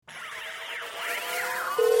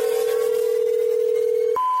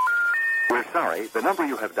sorry, the number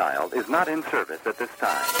you have dialed is not in service at this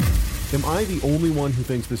time. Am I the only one who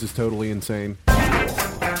thinks this is totally insane?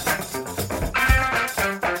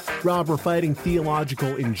 Rob, we're fighting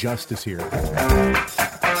theological injustice here.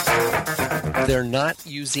 They're not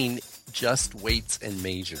using just weights and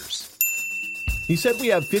measures. He said we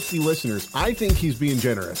have 50 listeners. I think he's being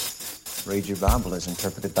generous. Read your Bible as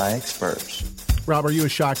interpreted by experts. Rob, are you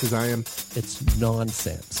as shocked as I am? It's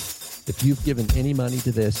nonsense. If you've given any money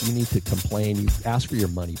to this, you need to complain. You ask for your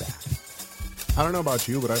money back. I don't know about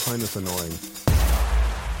you, but I find this annoying.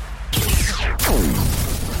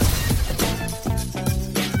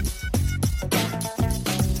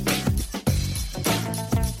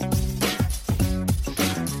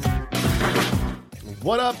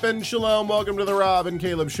 What up, and shalom. Welcome to the Rob and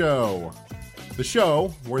Caleb Show. The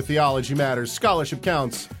show where theology matters, scholarship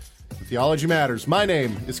counts, and theology matters. My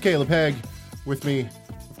name is Caleb Hegg. With me,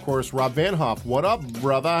 of course, Rob Van Hoff. What up,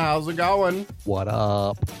 brother? How's it going? What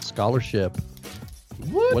up? Scholarship.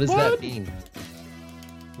 What does that mean?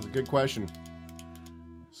 That's a good question.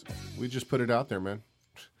 We just put it out there, man.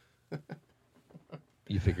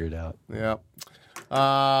 You figure it out. Yeah.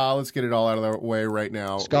 Let's get it all out of the way right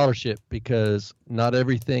now. Scholarship, because not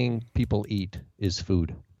everything people eat is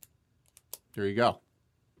food. There you go.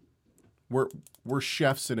 We're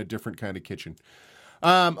chefs in a different kind of kitchen.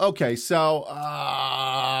 Okay, so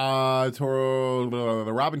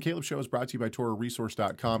the Rob and Caleb Show is brought to you by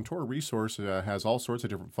TorahResource.com. Torah Resource has all sorts of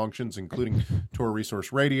different functions, including Torah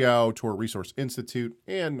Resource Radio, Torah Resource Institute,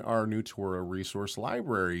 and our new Torah Resource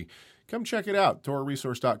Library. Come check it out,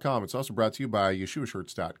 TorahResource.com. It's also brought to you by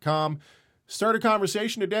YeshuaShirts.com. Start a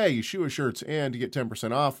conversation today, Yeshua Shirts, and to get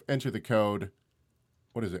 10% off, enter the code,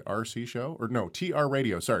 what is it, RC Show? Or no, TR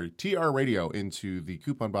Radio, sorry, TR Radio into the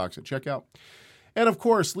coupon box at checkout. And, of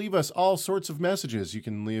course, leave us all sorts of messages. You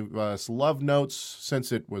can leave us love notes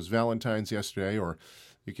since it was Valentine's yesterday, or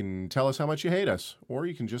you can tell us how much you hate us, or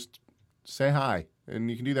you can just say hi.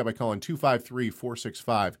 And you can do that by calling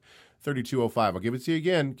 253-465-3205. I'll give it to you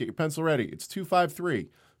again. Get your pencil ready. It's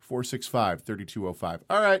 253-465-3205.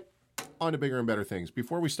 All right, on to bigger and better things.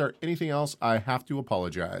 Before we start anything else, I have to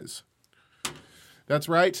apologize. That's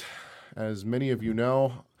right. As many of you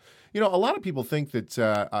know, a lot of people think that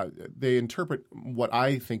they interpret what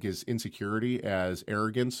I think is insecurity as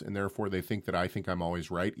arrogance, and therefore they think that I think I'm always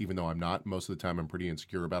right, even though I'm not. Most of the time I'm pretty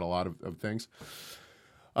insecure about a lot of things.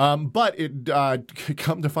 But it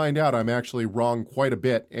come to find out I'm actually wrong quite a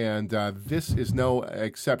bit, and this is no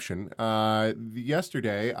exception.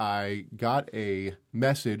 Yesterday I got a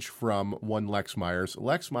message from one Lex Myers.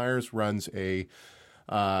 Lex Myers runs a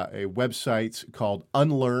website called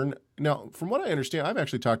Unlearn. Now, from what I understand, I've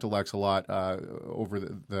actually talked to Lex a lot over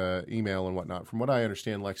the email and whatnot. From what I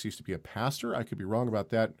understand, Lex used to be a pastor. I could be wrong about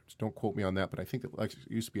that. Just don't quote me on that, but I think that Lex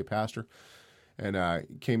used to be a pastor and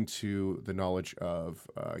came to the knowledge of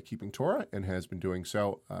keeping Torah and has been doing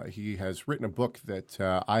so. He has written a book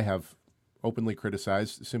that I have openly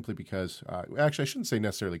criticized simply because, actually, I shouldn't say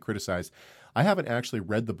necessarily criticized. I haven't actually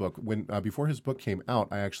read the book. When before his book came out,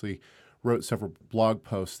 I actually wrote several blog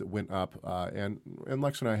posts that went up, and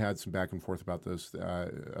Lex and I had some back and forth about those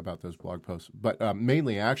blog posts. But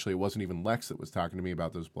mainly, actually, it wasn't even Lex that was talking to me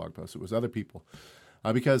about those blog posts. It was other people,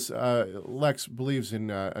 because Lex believes in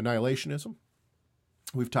annihilationism.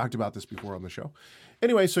 We've talked about this before on the show.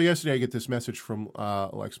 Anyway, so yesterday I get this message from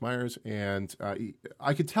Lex Myers, and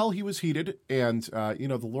I could tell he was heated, and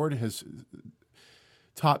the Lord has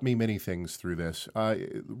taught me many things through this.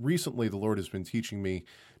 Recently, the Lord has been teaching me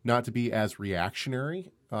not to be as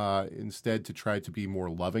reactionary, instead to try to be more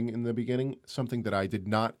loving in the beginning, something that I did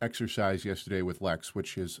not exercise yesterday with Lex,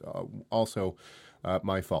 which is also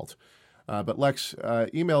my fault. But Lex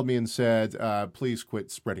emailed me and said, please quit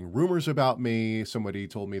spreading rumors about me. Somebody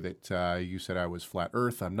told me that you said I was flat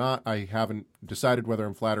earth. I'm not. I haven't decided whether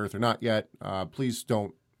I'm flat earth or not yet. Please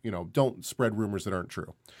don't spread rumors that aren't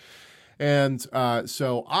true. And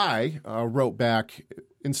so I wrote back,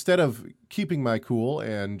 instead of keeping my cool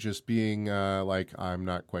and just being like, I'm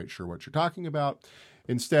not quite sure what you're talking about,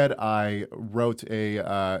 instead I wrote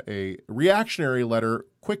a reactionary letter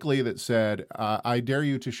quickly that said, I dare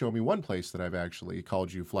you to show me one place that I've actually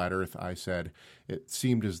called you flat earth. I said, it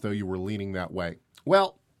seemed as though you were leaning that way.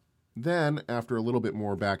 Well, then after a little bit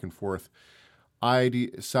more back and forth, I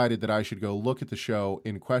decided that I should go look at the show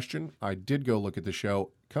in question. I did go look at the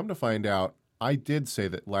show. Come to find out, I did say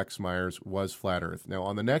that Lex Myers was flat earth. Now,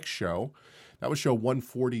 on the next show, that was show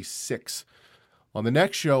 146. On the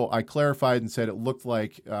next show, I clarified and said it looked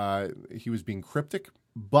like he was being cryptic,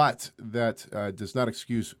 but that does not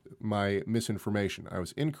excuse my misinformation. I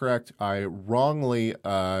was incorrect. I wrongly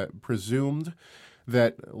presumed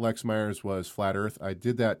that Lex Myers was flat Earth. I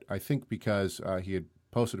did that, I think, because he had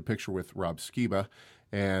posted a picture with Rob Skiba,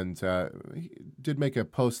 and he did make a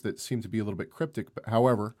post that seemed to be a little bit cryptic. But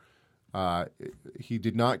however, he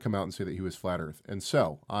did not come out and say that he was flat Earth. And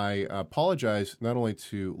so I apologize not only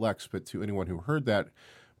to Lex, but to anyone who heard that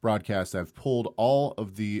broadcast. I've pulled all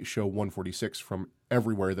of the show 146 from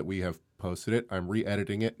everywhere that we have posted it. I'm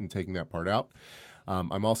re-editing it and taking that part out.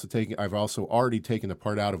 I've also already taken the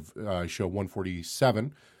part out of show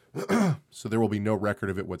 147, so there will be no record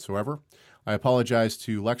of it whatsoever. I apologize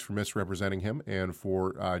to Lex for misrepresenting him and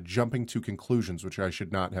for jumping to conclusions, which I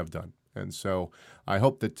should not have done. And so I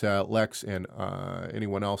hope that Lex and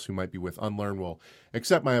anyone else who might be with Unlearn will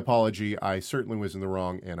accept my apology. I certainly was in the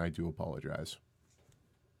wrong, and I do apologize.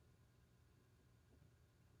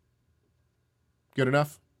 Good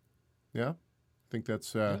enough? Yeah? I think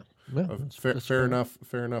that's a fair enough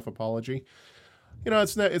apology. You know,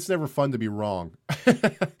 it's never fun to be wrong.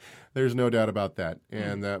 There's no doubt about that.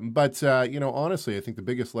 And but you know, honestly, I think the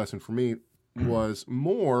biggest lesson for me was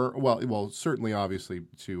certainly obviously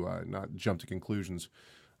to not jump to conclusions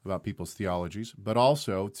about people's theologies, but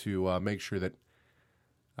also to make sure that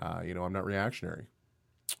you know, I'm not reactionary.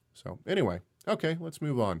 So anyway, okay, let's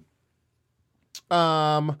move on.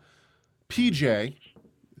 PJ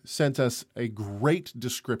sent us a great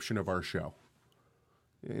description of our show.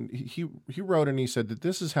 And he wrote and he said that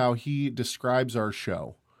this is how he describes our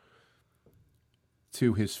show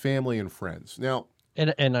to his family and friends. Now,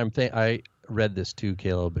 and I read this too,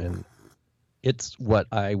 Caleb, and it's what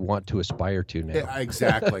I want to aspire to now.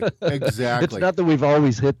 Exactly. It's not that we've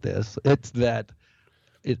always hit this. It's that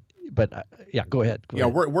it. But yeah, go ahead. Go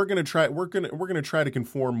ahead. We're gonna try to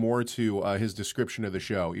conform more to his description of the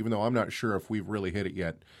show, even though I'm not sure if we've really hit it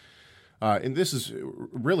yet. And this is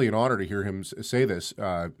really an honor to hear him say this.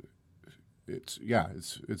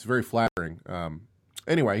 It's very flattering.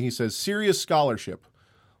 Anyway, he says, serious scholarship,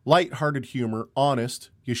 light-hearted humor, honest,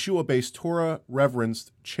 Yeshua-based Torah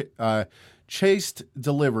reverenced, chesed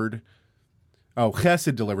delivered.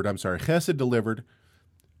 Chesed delivered.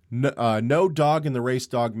 No dog in the race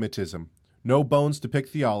dogmatism, no bones to pick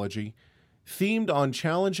theology, themed on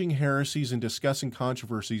challenging heresies and discussing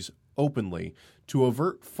controversies openly to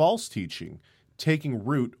avert false teaching, taking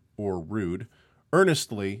root or rude,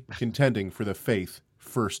 earnestly contending for the faith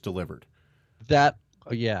first delivered. That,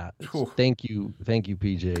 thank you,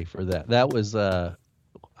 PJ, for that. That was, can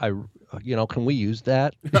we use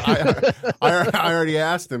that? I already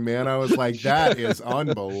asked him, man. I was like, that is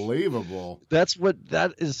unbelievable.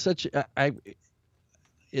 That is such.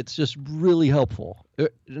 It's just really helpful.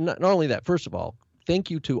 Not only that, first of all, thank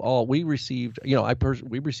you to all. We received,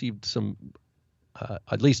 we received some,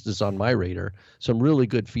 at least it's on my radar, some really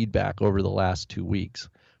good feedback over the last 2 weeks,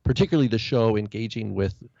 particularly the show engaging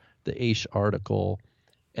with the Aish article.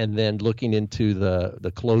 And then looking into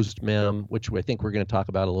the closed mem, which I think we're going to talk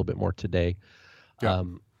about a little bit more today. Yeah.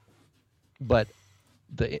 But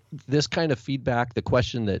this kind of feedback, the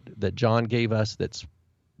question that John gave us,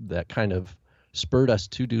 that kind of spurred us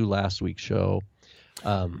to do last week's show,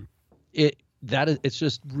 it's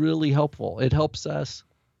just really helpful. It helps us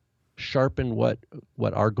sharpen what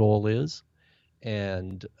our goal is,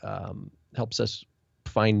 and helps us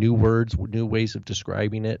find new words, new ways of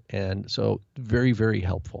describing it, and so very, very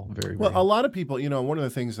helpful. Very well. Very a lot of people, one of the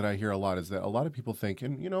things that I hear a lot is that a lot of people think,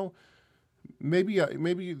 and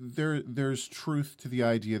maybe there's truth to the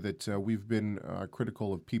idea that we've been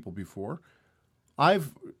critical of people before.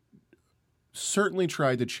 I've certainly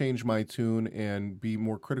tried to change my tune and be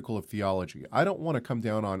more critical of theology. I don't want to come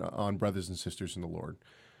down on brothers and sisters in the Lord.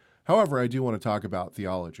 However, I do want to talk about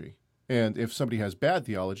theology. And if somebody has bad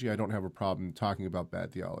theology, I don't have a problem talking about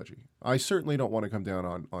bad theology. I certainly don't want to come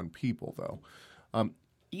down on people, though.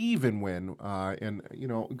 Even when,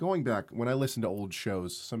 going back, when I listen to old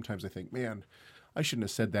shows, sometimes I think, man, I shouldn't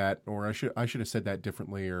have said that, or I should have said that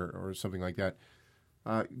differently, or something like that.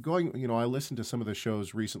 I listened to some of the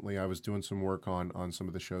shows recently. I was doing some work on some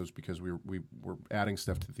of the shows because we were adding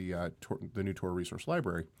stuff to the new Torah Resource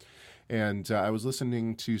Library. And I was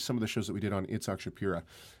listening to some of the shows that we did on Itzhak Shapira.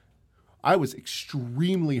 I was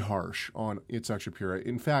extremely harsh on Itzhak Shapira.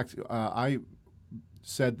 In fact, I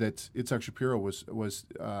said that Itzhak Shapira was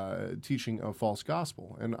teaching a false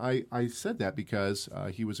gospel. And I said that because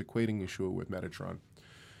he was equating Yeshua with Metatron.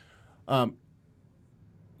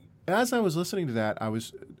 As I was listening to that, I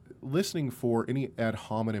was listening for any ad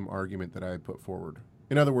hominem argument that I had put forward.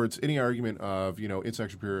 In other words, any argument of,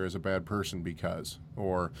 Itzhak Shapira is a bad person because,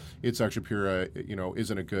 or Itzhak Shapira,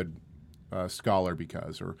 isn't a good scholar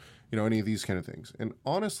because, or, any of these kind of things. And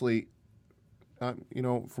honestly,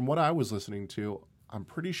 from what I was listening to, I'm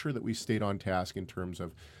pretty sure that we stayed on task in terms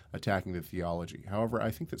of attacking the theology. However,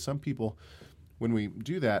 I think that some people, when we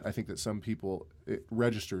do that, I think that some people, it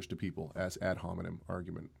registers to people as ad hominem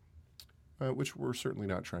argument, which we're certainly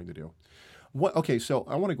not trying to do. Okay, so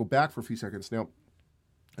I want to go back for a few seconds. Now,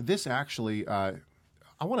 this actually, I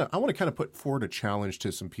want to kind of put forward a challenge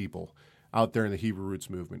to some people out there in the Hebrew Roots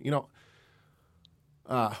movement.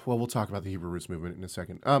 Well, we'll talk about the Hebrew Roots movement in a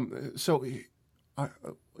second. I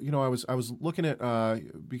was looking at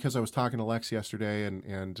because I was talking to Lex yesterday,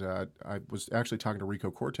 and I was actually talking to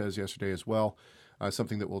Rico Cortez yesterday as well.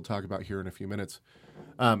 Something that we'll talk about here in a few minutes.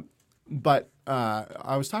 But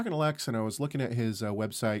I was talking to Lex, and I was looking at his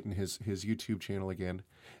website and his YouTube channel again,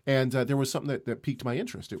 and there was something that piqued my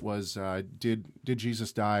interest. It was did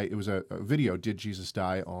Jesus die? It was a video. Did Jesus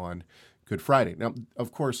die on Good Friday? Now,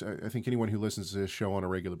 of course, I think anyone who listens to this show on a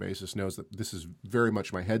regular basis knows that this is very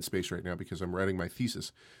much my headspace right now because I'm writing my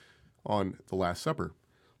thesis on the Last Supper.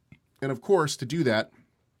 And of course, to do that,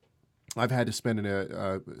 I've had to spend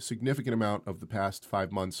a significant amount of the past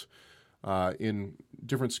 5 months in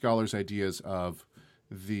different scholars' ideas of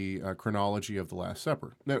the chronology of the Last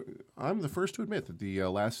Supper. Now, I'm the first to admit that the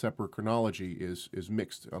Last Supper chronology is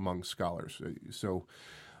mixed among scholars. So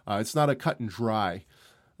it's not a cut and dry.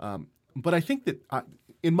 But I think that,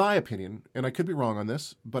 in my opinion, and I could be wrong on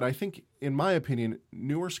this, but I think, in my opinion,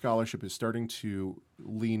 newer scholarship is starting to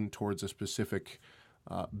lean towards a specific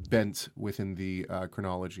bent within the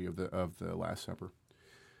chronology of the Last Supper.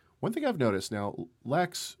 One thing I've noticed now,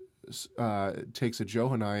 Lex takes a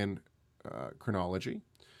Johannine chronology,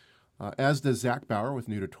 as does Zach Bauer with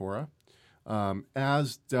New to Torah,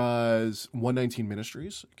 as does 119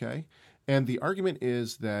 Ministries, okay? And the argument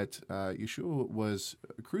is that Yeshua was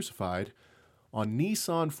crucified on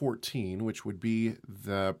Nisan 14, which would be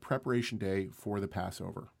the preparation day for the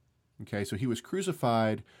Passover. Okay, so he was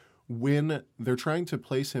crucified when they're trying to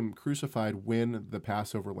place him crucified when the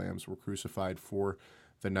Passover lambs were crucified for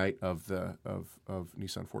the night of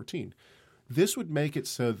Nisan 14. This would make it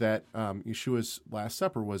so that Yeshua's Last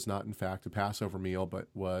Supper was not, in fact, a Passover meal, but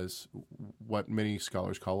was what many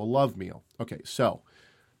scholars call a love meal. Okay, so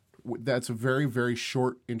that's a very, very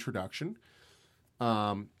short introduction.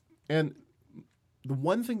 And the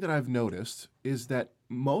one thing that I've noticed is that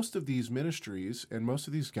most of these ministries and most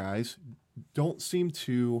of these guys don't seem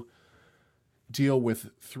to deal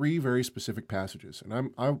with three very specific passages.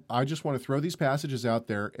 And I just want to throw these passages out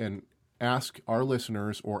there and ask our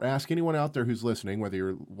listeners, or ask anyone out there who's listening, whether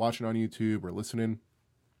you're watching on YouTube or listening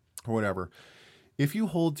or whatever, if you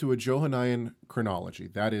hold to a Johannine chronology,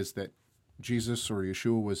 that is that Jesus or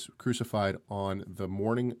Yeshua was crucified on the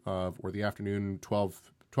morning of, or the afternoon,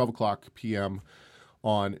 12 o'clock p.m.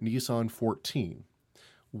 on Nisan 14.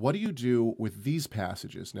 What do you do with these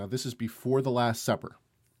passages? Now, this is before the Last Supper.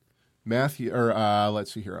 Let's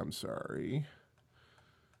see here. I'm sorry.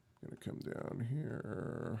 I'm going to come down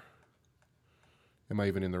here. Am I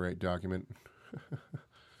even in the right document?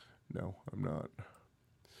 No, I'm not.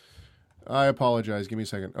 I apologize. Give me a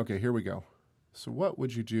second. Okay, here we go. So what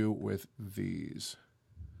would you do with these?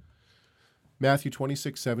 Matthew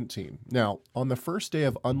 26:17. Now, on the first day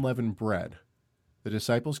of unleavened bread, the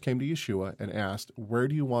disciples came to Yeshua and asked, "Where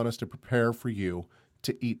do you want us to prepare for you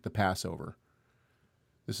to eat the Passover?"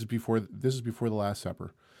 This is before the Last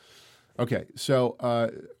Supper. Okay, so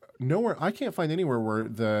nowhere, I can't find anywhere where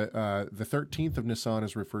the 13th of Nisan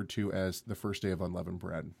is referred to as the first day of unleavened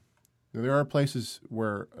bread. Now, there are places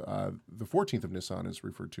where the 14th of Nisan is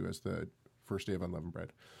referred to as the first day of unleavened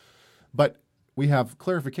bread, but we have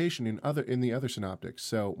clarification in the other synoptics.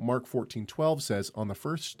 So Mark 14:12 says, "On the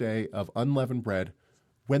first day of unleavened bread,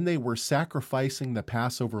 when they were sacrificing the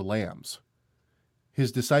Passover lambs,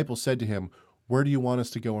 his disciples said to him, 'Where do you want us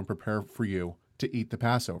to go and prepare for you to eat the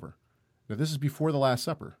Passover?'" Now, this is before the Last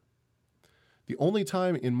Supper. The only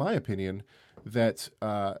time, in my opinion, that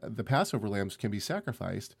the Passover lambs can be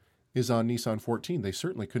sacrificed is on Nisan 14. They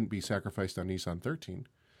certainly couldn't be sacrificed on Nisan 13.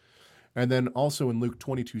 And then also in Luke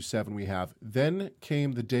 22:7 we have, "Then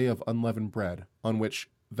came the day of unleavened bread, on which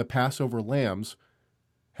the Passover lambs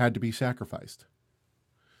had to be sacrificed."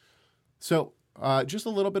 So just a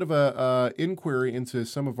little bit of a inquiry into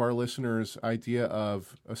some of our listeners' idea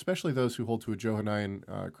of, especially those who hold to a Johannine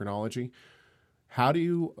chronology, how do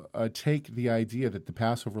you take the idea that the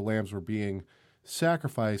Passover lambs were being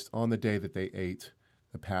sacrificed on the day that they ate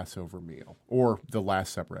the Passover meal, or the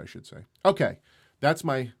Last Supper, I should say? Okay, that's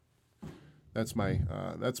my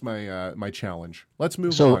challenge. Let's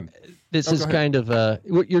move on. This is kind of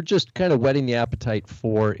you're just kind of whetting the appetite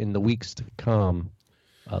for, in the weeks to come,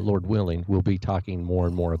 Lord willing, we'll be talking more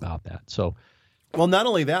and more about that. So, well, not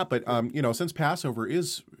only that, but since Passover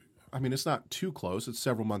is I mean, it's not too close. It's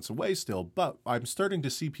several months away still, but I'm starting to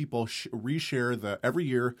see people reshare every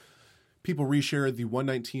year. People reshare the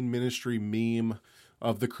 119 Ministry meme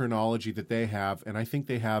of the chronology that they have, and I think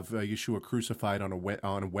they have Yeshua crucified on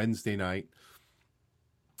a Wednesday night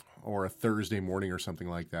or a Thursday morning or something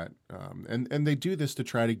like that. And they do this to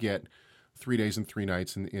try to get 3 days and 3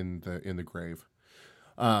 nights in the grave.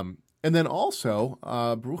 And then also,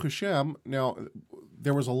 Baruch Hashem, now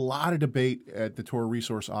there was a lot of debate at the Torah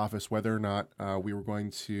Resource Office whether or not we were going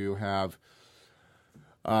to have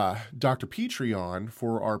Dr. Petrie on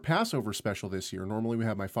for our Passover special this year. Normally we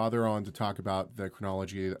have my father on to talk about the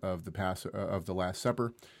chronology of the Last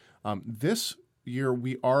Supper. This year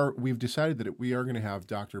we've decided that we are going to have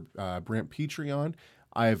Dr. Brant Petrie on.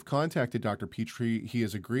 I've contacted Dr. Petrie. He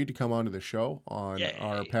has agreed to come onto the show on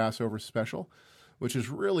our Passover special, which is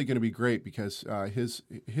really going to be great because his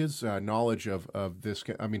knowledge of this.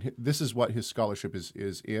 I mean, this is what his scholarship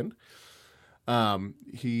is in.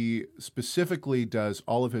 He specifically does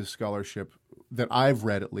all of his scholarship that I've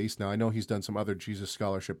read, at least. Now I know he's done some other Jesus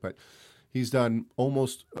scholarship, but he's done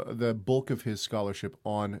almost the bulk of his scholarship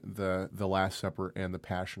on the Last Supper and the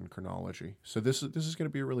Passion chronology. So this is going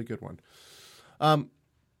to be a really good one.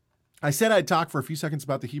 I said I'd talk for a few seconds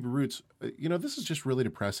about the Hebrew roots. This is just really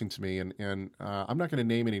depressing to me, and I'm not going to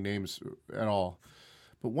name any names at all.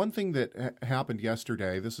 But one thing that happened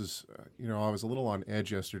yesterday, this is, I was a little on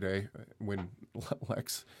edge yesterday when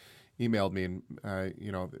Lex emailed me, and,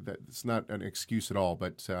 that's not an excuse at all.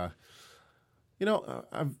 But,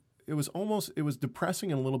 it was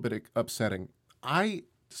depressing and a little bit upsetting. I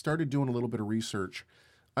started doing a little bit of research.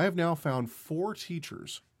 I have now found 4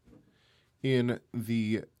 teachers in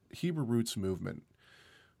the Hebrew Roots movement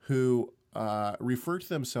who refer to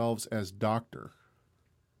themselves as doctor,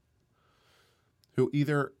 who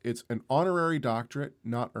either it's an honorary doctorate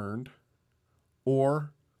not earned,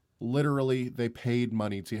 or literally they paid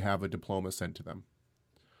money to have a diploma sent to them,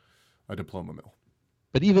 a diploma mill.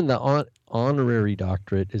 But even the honorary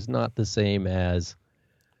doctorate is not the same as,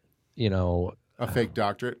 a fake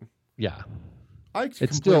doctorate. Yeah, I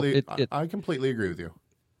completely agree with you.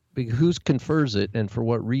 Who confers it and for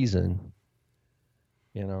what reason?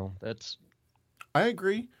 That's. I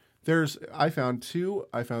agree. I found two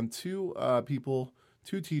people,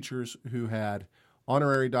 2 teachers who had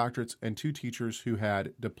honorary doctorates and 2 teachers who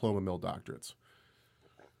had diploma mill doctorates.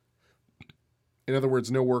 In other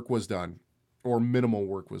words, no work was done, or minimal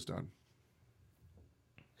work was done.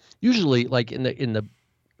 Usually, like in the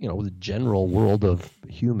the general world of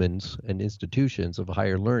humans and institutions of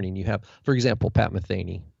higher learning, you have, for example, Pat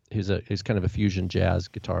Metheny, who's kind of a fusion jazz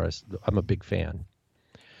guitarist. I'm a big fan.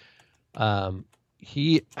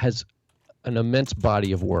 He has an immense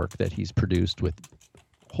body of work that he's produced with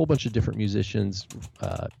a whole bunch of different musicians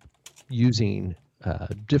using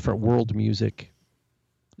different world music,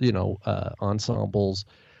 ensembles,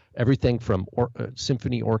 everything from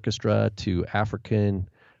symphony orchestra to African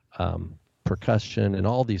percussion and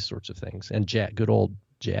all these sorts of things, and good old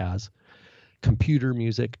jazz, computer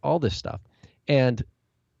music, all this stuff. And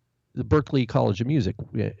the Berklee College of Music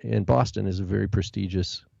in Boston is a very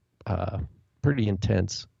prestigious, pretty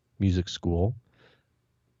intense music school,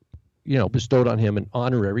 bestowed on him an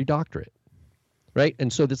honorary doctorate, right?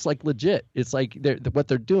 And so it's like legit. It's like what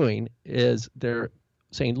they're doing is they're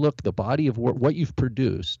saying, look, the body of work, what you've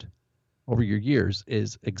produced over your years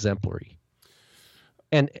is exemplary.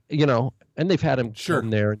 And, and they've had him come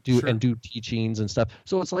there and do teachings and stuff.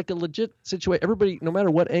 So it's like a legit situation. Everybody, no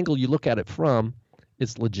matter what angle you look at it from,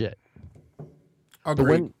 it's legit.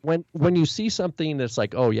 Agreed. But when you see something that's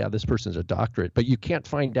like, oh yeah, this person's a doctorate, but you can't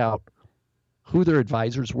find out who their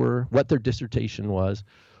advisors were, what their dissertation was,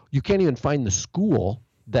 you can't even find the school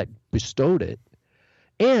that bestowed it,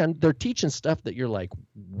 and they're teaching stuff that you're like,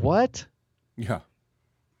 what? Yeah.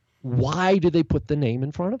 Why do they put the name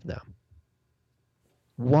in front of them?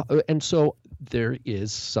 And so there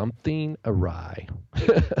is something awry.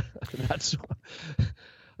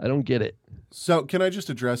 I don't get it. So can I just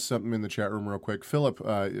address something in the chat room real quick? Philip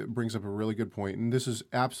brings up a really good point, and this is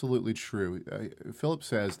absolutely true. Philip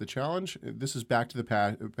says the challenge, this is back to the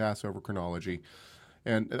Passover chronology,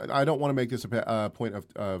 and I don't want to make this a point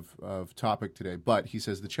of topic today, but he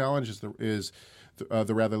says the challenge is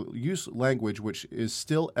the rather loose language which is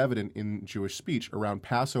still evident in Jewish speech around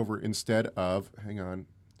Passover instead of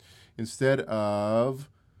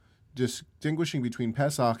distinguishing between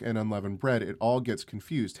Pesach and unleavened bread, it all gets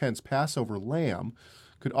confused. Hence, Passover lamb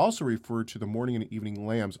could also refer to the morning and evening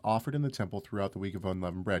lambs offered in the temple throughout the week of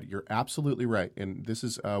unleavened bread. You're absolutely right, and this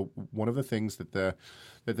is one of the things that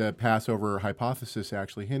the Passover hypothesis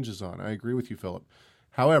actually hinges on. I agree with you, Philip.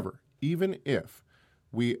 However, even if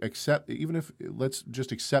we accept, even if, let's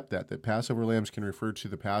just accept that Passover lambs can refer to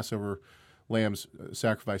the Passover lambs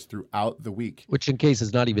sacrificed throughout the week. Which in case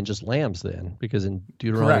is not even just lambs then, because in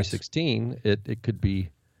Deuteronomy Correct. 16, it could be.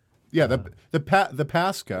 Yeah, the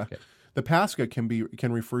Pascha, Okay. the Pascha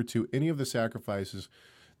can refer to any of the sacrifices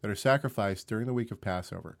that are sacrificed during the week of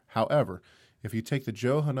Passover. However, if you take the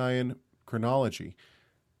Johannine chronology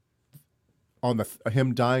on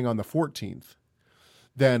him dying on the 14th,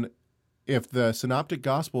 then if the Synoptic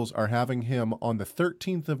Gospels are having him on the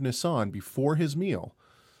 13th of Nisan before his meal,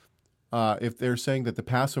 if they're saying that the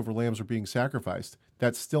Passover lambs are being sacrificed,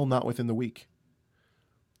 that's still not within the week.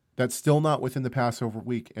 That's still not within the Passover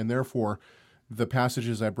week, and therefore the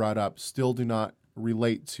passages I brought up still do not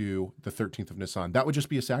relate to the 13th of Nisan. That would just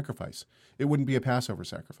be a sacrifice. It wouldn't be a Passover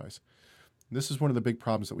sacrifice. This is one of the big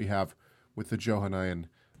problems that we have with the Johannine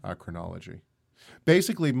chronology.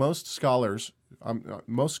 Basically, most scholars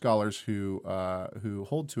who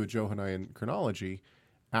hold to a Johannine chronology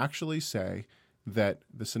actually say that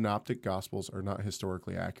the Synoptic Gospels are not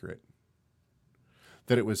historically accurate.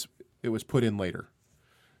 That it was put in later.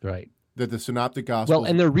 Right. That the Synoptic Gospels. Well,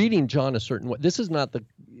 and they're reading John a certain way. This is not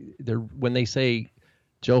when they say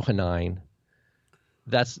Johannine,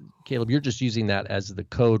 that's, Caleb, you're just using that as the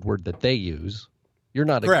code word that they use. You're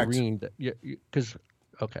not Correct. agreeing that,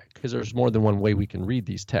 because there's more than one way we can read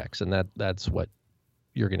these texts, and that's what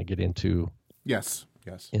you're going to get into. Yes.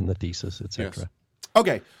 In the thesis, etc. Yes.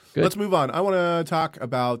 Okay, Good. Let's move on. I want to talk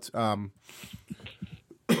about,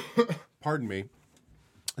 pardon me.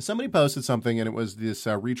 Somebody posted something, and it was this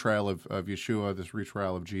retrial of Yeshua, this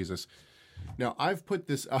retrial of Jesus. Now, I've put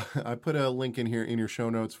this. I put a link in here in your show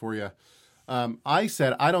notes for you. I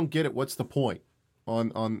said, I don't get it. What's the point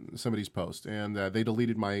on somebody's post? And they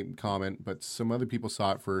deleted my comment, but some other people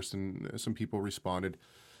saw it first, and some people responded.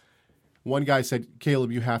 One guy said,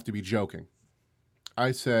 Caleb, you have to be joking.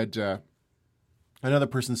 I said, another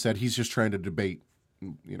person said, he's just trying to debate,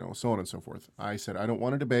 so on and so forth. I said, I don't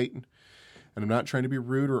want to debate, and I'm not trying to be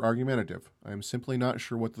rude or argumentative. I am simply not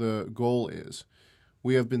sure what the goal is.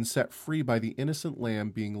 We have been set free by the innocent lamb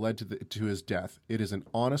being led to his death. It is an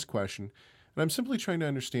honest question, and I'm simply trying to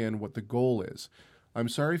understand what the goal is. I'm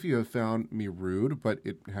sorry if you have found me rude, but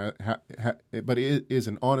it is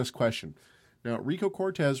an honest question. Now, Rico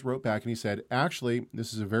Cortez wrote back and he said, actually,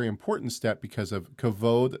 this is a very important step because of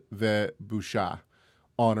kavod ve'busha,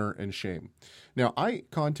 honor and shame. Now, I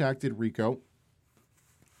contacted Rico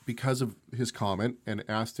because of his comment and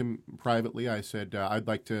asked him privately. I said, I'd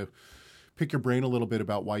like to pick your brain a little bit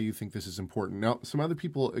about why you think this is important. Now, some other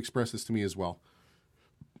people expressed this to me as well.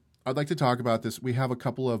 I'd like to talk about this. We have a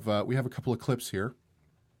couple of clips here.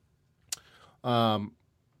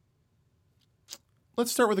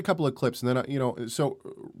 Let's start with a couple of clips, and then so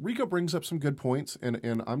Rico brings up some good points,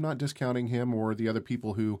 and I'm not discounting him or the other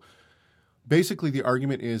people who. Basically, the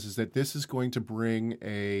argument is that this is going to bring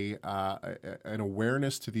an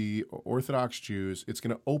awareness to the Orthodox Jews. It's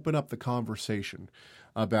going to open up the conversation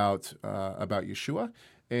about Yeshua,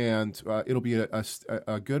 and it'll be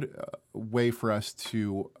a good way for us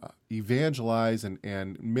to evangelize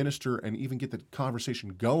and minister and even get the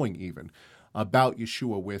conversation going even about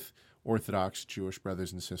Yeshua with Orthodox Jewish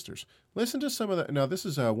brothers and sisters. Listen to some of the. Now, this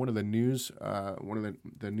is one of the news. One of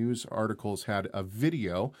the news articles had a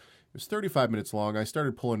video. It was 35 minutes long. I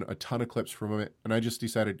started pulling a ton of clips from it, and I just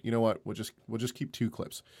decided, you know what, we'll just keep 2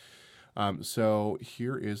 clips. So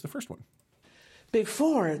here is the first one.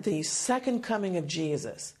 Before the second coming of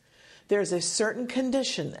Jesus, there's a certain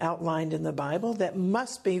condition outlined in the Bible that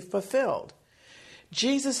must be fulfilled.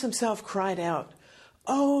 Jesus himself cried out,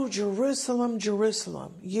 "Oh, Jerusalem,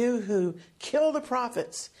 Jerusalem, you who kill the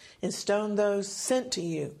prophets and stone those sent to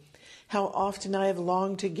you. How often I have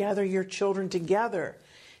longed to gather your children together,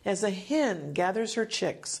 as a hen gathers her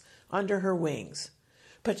chicks under her wings.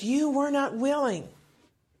 But you were not willing.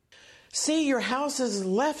 See, your house is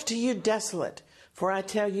left to you desolate, for I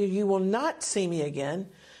tell you, you will not see me again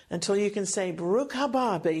until you can say, Baruch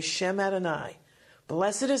haba b'Shem Adonai.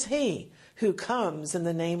 Blessed is he who comes in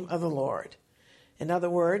the name of the Lord." In other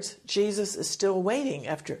words, Jesus is still waiting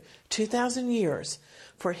after 2,000 years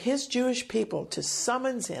for his Jewish people to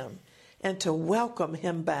summons him and to welcome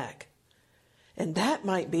him back. And that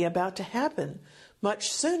might be about to happen much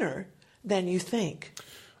sooner than you think.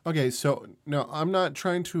 Okay, so now I'm not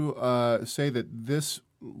trying to say that this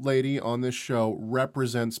lady on this show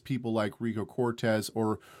represents people like Rico Cortez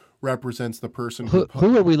or represents the person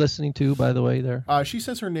who are we listening to, by the way, there? She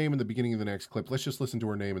says her name in the beginning of the next clip. Let's just listen to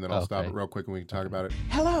her name, and then I'll stop it real quick and we can talk about it.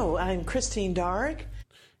 Hello, I'm Christine Darg.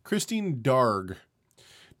 Christine Darg.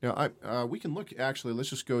 Now, we can look. Actually, let's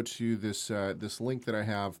just go to this link that I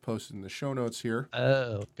have posted in the show notes here.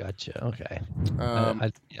 Oh, gotcha. Okay.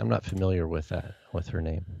 I'm not familiar with that, with her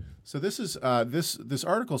name. So this is this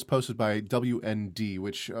article is posted by WND,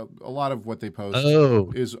 which a lot of what they post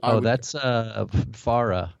is. That's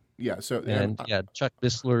Farah. Yeah. So Chuck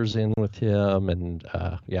Bissler's in with him, and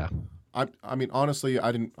yeah. I mean, honestly,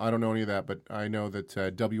 I don't know any of that, but I know that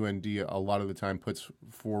WND a lot of the time puts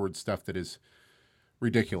forward stuff that is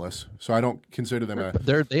ridiculous. So I don't consider them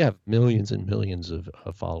They have millions and millions of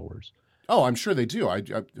followers. Oh, I'm sure they do.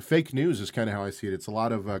 Fake news is kind of how I see it. It's a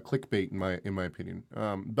lot of clickbait in my opinion.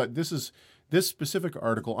 But this specific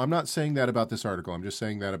article. I'm not saying that about this article. I'm just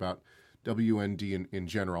saying that about WND in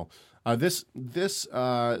general. This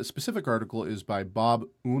specific article is by Bob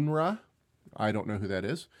Unruh. I don't know who that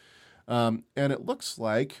is. And it looks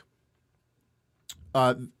like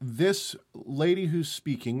this lady who's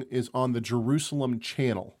speaking is on the Jerusalem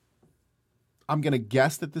channel. I'm going to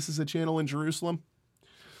guess that this is a channel in Jerusalem.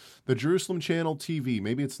 The Jerusalem Channel TV.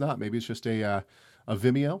 Maybe it's not. Maybe it's just a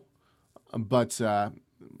Vimeo. But so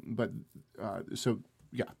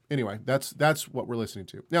yeah. Anyway, that's what we're listening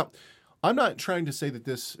to. Now, I'm not trying to say that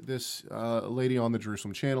this lady on the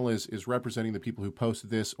Jerusalem Channel is representing the people who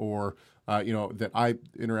posted this, or that I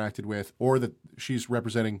interacted with, or that she's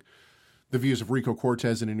representing the views of Rico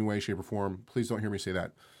Cortez in any way, shape, or form. Please don't hear me say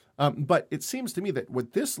that. But it seems to me that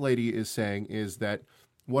what this lady is saying is that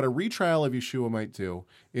what a retrial of Yeshua might do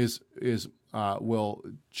is will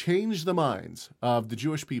change the minds of the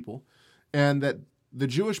Jewish people, and that the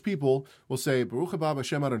Jewish people will say Baruch haba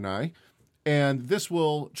Hashem Adonai, and this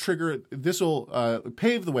will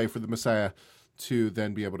pave the way for the Messiah to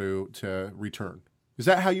then be able to return. Is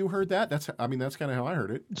that how you heard that? That's kind of how I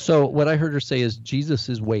heard it. So what I heard her say is Jesus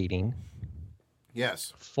is waiting.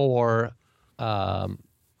 Yes. For all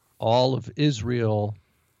of Israel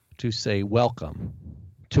to say welcome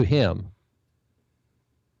to him,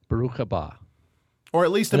 Baruch haba. Or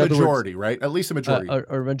at least a majority, right? At least a majority.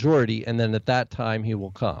 Or majority, and then at that time he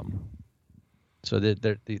will come. So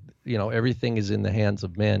that everything is in the hands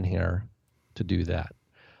of men here to do that.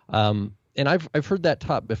 And I've heard that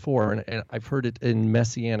taught before, and I've heard it in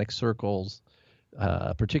Messianic circles,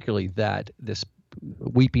 particularly that this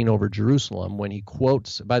weeping over Jerusalem, when he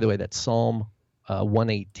quotes, by the way, that's Psalm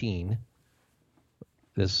 118.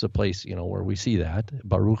 This is a place, where we see that.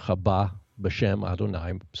 Baruch haba b'shem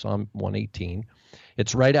Adonai, Psalm 118.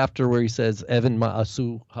 It's right after where he says, Evan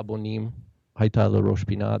ma'asu habonim haita l'rosh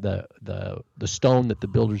pinah, the stone that the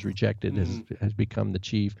builders rejected has become the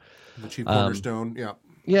chief. The chief cornerstone, yeah.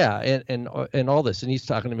 Yeah, and all this. And he's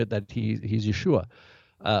talking about that he's Yeshua,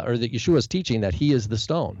 or that Yeshua is teaching that he is the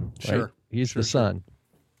stone. Right? Sure. He's the Son.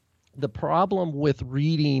 The problem with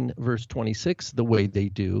reading verse 26 the way they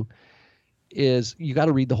do is you got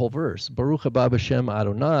to read the whole verse. Baruch haba b'shem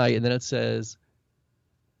Adonai, and then it says,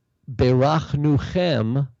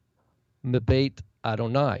 Berachnuchem mebeit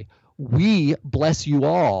Adonai. We bless you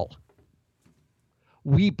all.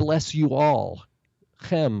 We bless you all.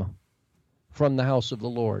 Chem, from the house of the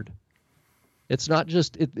Lord. It's not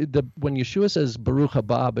just when Yeshua says Baruch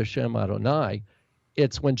haba b'shem Adonai,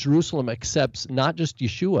 it's when Jerusalem accepts not just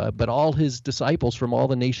Yeshua but all his disciples from all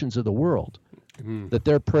the nations of the world. That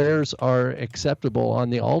their prayers are acceptable on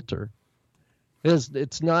the altar.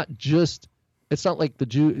 It's not like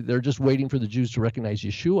they're just waiting for the Jews to recognize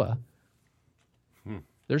Yeshua.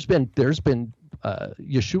 There's been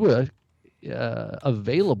Yeshua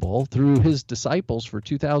available through his disciples for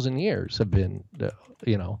 2,000 years. Have been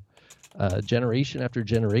generation after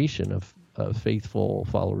generation of faithful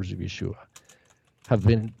followers of Yeshua have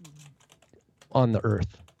been on the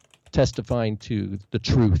earth testifying to the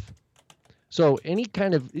truth. So any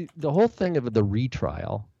kind of the whole thing of the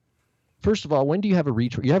retrial. First of all, when do you have a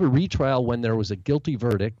retrial? You have a retrial when there was a guilty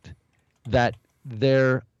verdict that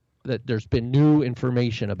there's been new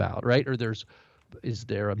information about, right? Or are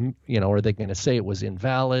they going to say it was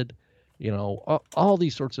invalid? All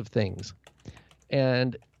these sorts of things.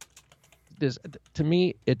 And to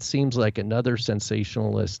me, it seems like another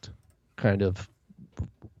sensationalist kind of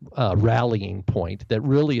rallying point that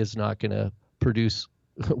really is not going to produce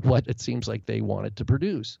what it seems like they wanted to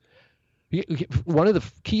produce. One of the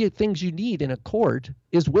key things you need in a court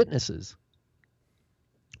is witnesses.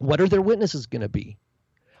 What are their witnesses going to be?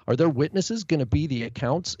 Are their witnesses going to be the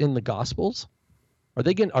accounts in the Gospels? Are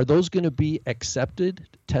those going to be accepted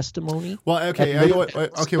testimony? Well, okay,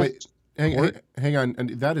 wait. Hang on. And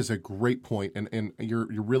that is a great point, and you're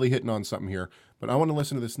really hitting on something here. But I want to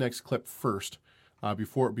listen to this next clip first,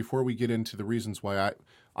 before we get into the reasons why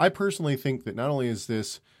I personally think that not only is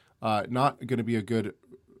this not going to be a good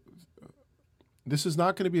this is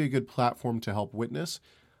not going to be a good platform to help witness.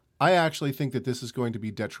 I actually think that this is going to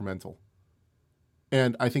be detrimental.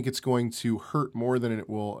 And I think it's going to hurt more than it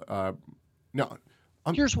will.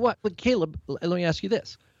 Here's what, but Caleb, let me ask you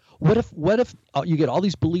this. What if you get all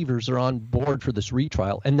these believers are on board for this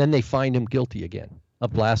retrial and then they find him guilty again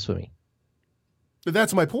of blasphemy? But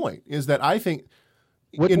that's my point, is that I think...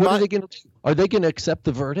 What are they going to do? Are they going to accept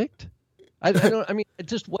the verdict? I don't. I mean,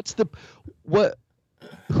 just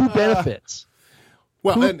who benefits?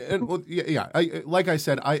 Well, like I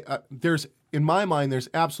said, there's in my mind, there's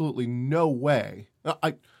absolutely no way.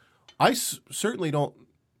 I certainly don't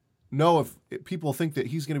know if people think that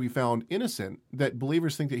he's going to be found innocent. That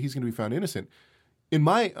believers think that he's going to be found innocent. In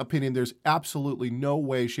my opinion, there's absolutely no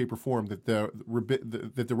way, shape, or form that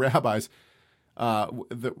the rabbis,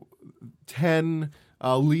 the 10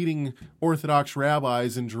 leading Orthodox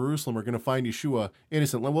rabbis in Jerusalem, are going to find Yeshua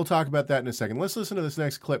innocent. We'll talk about that in a second. Let's listen to this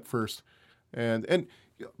next clip first.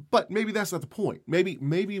 But maybe that's not the point.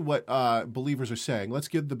 Maybe what believers are saying. Let's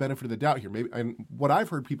give the benefit of the doubt here. And what I've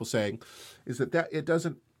heard people saying is that it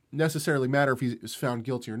doesn't necessarily matter if he's found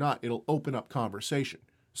guilty or not. It'll open up conversation.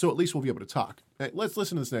 So at least we'll be able to talk. Let's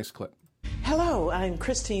listen to this next clip. Hello, I'm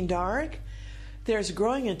Christine Darg. There's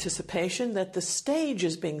growing anticipation that the stage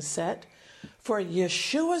is being set for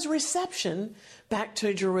Yeshua's reception back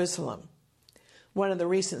to Jerusalem. One of the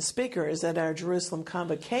recent speakers at our Jerusalem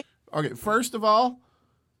convocation. Okay, first of all,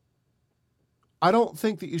 I don't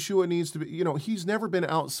think that Yeshua needs to be, he's never been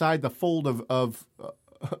outside the fold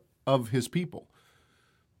of his people.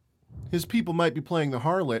 His people might be playing the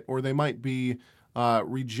harlot, or they might be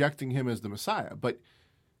rejecting him as the Messiah. But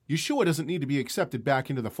Yeshua doesn't need to be accepted back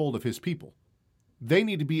into the fold of his people. They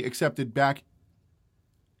need to be accepted back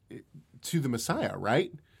to the Messiah,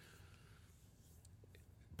 right?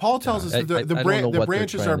 Paul tells us that the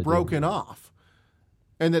branches are broken off,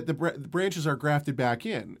 and that the branches are grafted back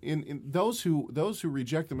in. In those who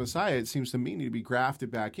reject the Messiah, it seems to me, need to be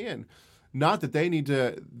grafted back in. Not that they need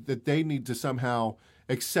to somehow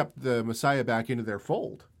accept the Messiah back into their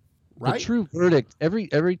fold, right? The true verdict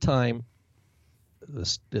every time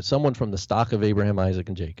someone from the stock of Abraham, Isaac,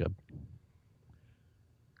 and Jacob,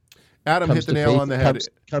 Adam hit the nail on the head.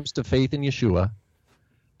 Comes to faith in Yeshua.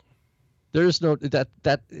 There's no that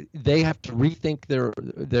they have to rethink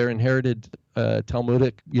their inherited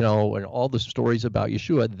Talmudic, and all the stories about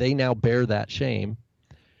Yeshua. They now bear that shame,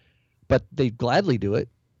 but they gladly do it.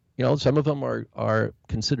 Some of them are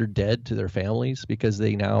considered dead to their families because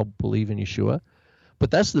they now believe in Yeshua. But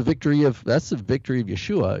that's the victory of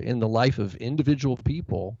Yeshua in the life of individual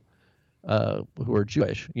people who are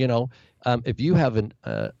Jewish. If you have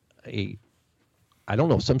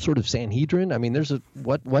some sort of Sanhedrin. I mean, there's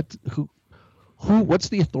what's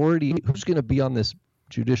the authority? Who's going to be on this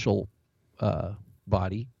judicial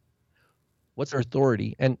body? What's their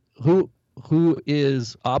authority, and who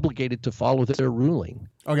is obligated to follow their ruling?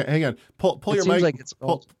 Okay, hang on. Pull your mic.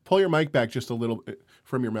 Pull your mic back just a little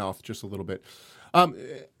from your mouth, just a little bit.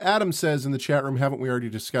 Adam says in the chat room, haven't we already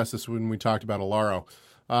discussed this when we talked about Alaro?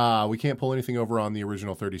 We can't pull anything over on the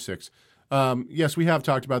original 36. Yes, we have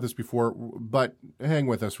talked about this before, but hang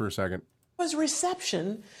with us for a second. Was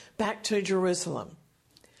reception back to Jerusalem.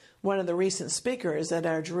 One of the recent speakers at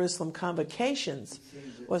our Jerusalem convocations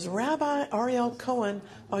was Rabbi Ariel Cohen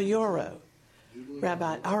Oyoro.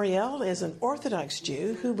 Rabbi Ariel is an Orthodox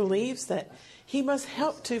Jew who believes that he must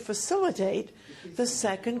help to facilitate the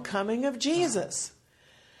second coming of Jesus.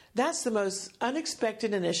 That's the most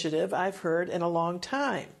unexpected initiative I've heard in a long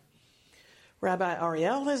time. Rabbi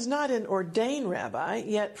Ariel is not an ordained rabbi,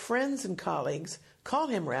 yet friends and colleagues call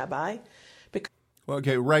him rabbi.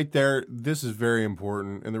 Okay, right there, this is very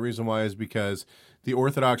important, and the reason why is because the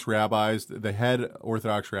Orthodox rabbis, the head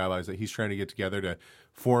Orthodox rabbis that he's trying to get together to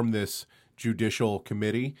form this judicial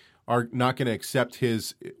committee, are not going to accept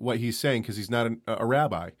what he's saying because he's not a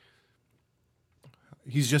rabbi.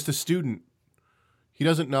 He's just a student. He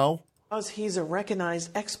doesn't know. Because he's a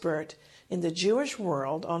recognized expert in the Jewish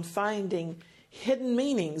world on finding hidden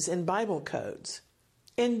meanings in Bible codes.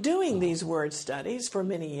 In doing these word studies for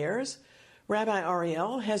many years, Rabbi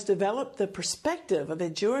Ariel has developed the perspective of a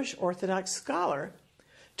Jewish Orthodox scholar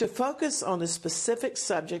to focus on the specific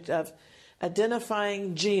subject of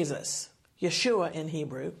identifying Jesus, Yeshua in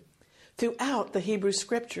Hebrew, throughout the Hebrew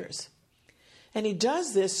Scriptures. And he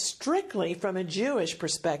does this strictly from a Jewish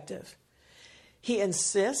perspective. He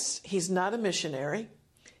insists he's not a missionary,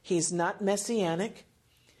 he's not messianic,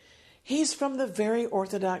 he's from the very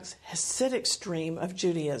Orthodox Hasidic stream of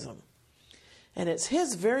Judaism. And it's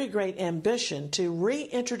his very great ambition to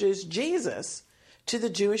reintroduce Jesus to the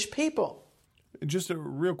Jewish people. Just a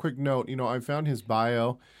real quick note, I found his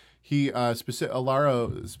bio.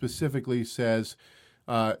 Alaro specifically says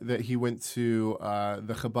that he went to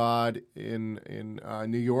the Chabad in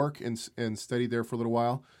New York and studied there for a little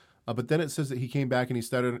while. But then it says that he came back and he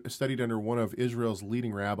studied under one of Israel's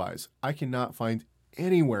leading rabbis. I cannot find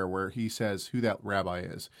anywhere where he says who that rabbi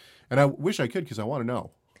is. And I wish I could because I want to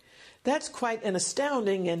know. That's quite an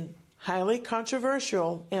astounding and highly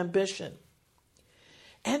controversial ambition.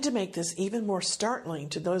 And to make this even more startling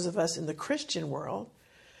to those of us in the Christian world,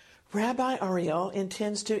 Rabbi Ariel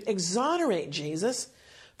intends to exonerate Jesus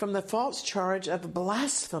from the false charge of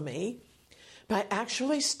blasphemy by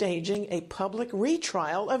actually staging a public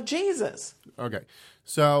retrial of Jesus. Okay,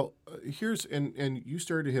 so here's and you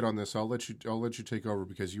started to hit on this. I'll let you take over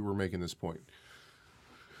because you were making this point.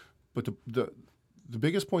 But the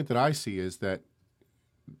biggest point that I see is that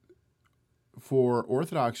for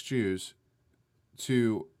Orthodox Jews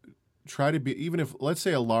to try to be, even if, let's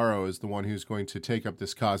say, Alaro is the one who's going to take up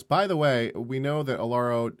this cause. By the way, we know that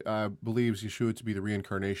Alaro believes Yeshua to be the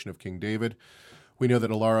reincarnation of King David. We know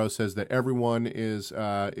that Alaro says that everyone is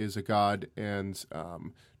a god and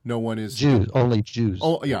no one is Jews. Only Jews.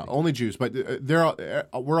 Oh yeah, only Jews. But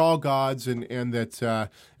we're all gods, and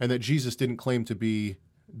that Jesus didn't claim to be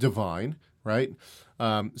divine, right?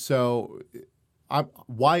 Why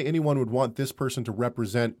anyone would want this person to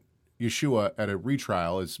represent Yeshua at a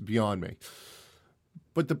retrial is beyond me.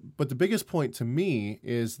 But the biggest point to me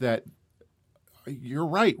is that you're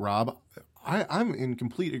right, Rob. I'm in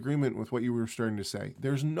complete agreement with what you were starting to say.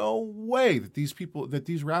 There's no way that these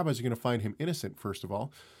rabbis are going to find him innocent, first of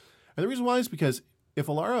all. And the reason why is because if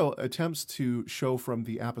Alaro attempts to show from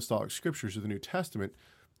the apostolic scriptures of the New Testament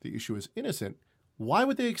that Yeshua is innocent, why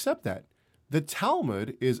would they accept that? The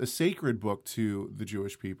Talmud is a sacred book to the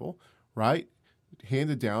Jewish people, right?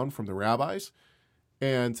 Handed down from the rabbis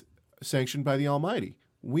and sanctioned by the Almighty.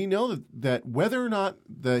 We know that whether or not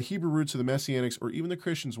the Hebrew roots of the Messianics or even the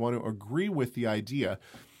Christians want to agree with the idea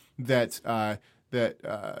that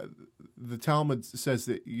the Talmud says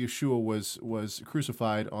that Yeshua was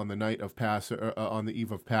crucified on the night of on the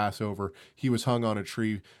eve of Passover, he was hung on a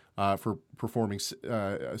tree for performing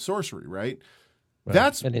sorcery, right? Right.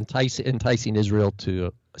 That's and enticing Israel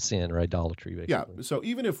to sin or idolatry. Basically. Yeah. So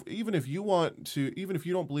even if you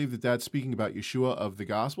don't believe that that's speaking about Yeshua of the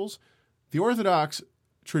Gospels, the Orthodox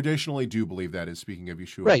traditionally do believe that is speaking of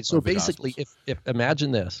Yeshua. Right. So basically, if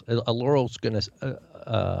imagine this, Aloro's going to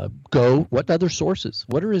go. What other sources?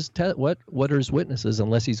 What are his what are his witnesses?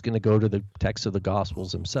 Unless he's going to go to the text of the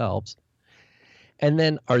Gospels themselves. And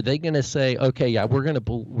then are they going to say, okay, yeah, we're going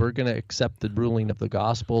to accept the ruling of the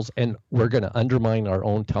Gospels, and we're going to undermine our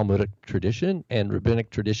own Talmudic tradition and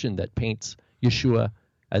rabbinic tradition that paints Yeshua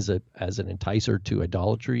as an enticer to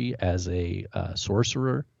idolatry, as a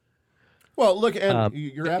sorcerer? Well, look, and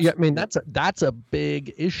you're absolutely. Yeah, I mean that's a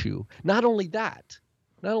big issue. Not only that,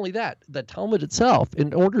 the Talmud itself,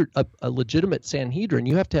 in order a legitimate Sanhedrin,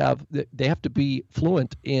 they have to be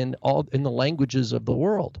fluent in the languages of the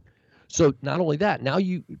world. So not only that, now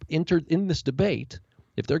you enter in this debate.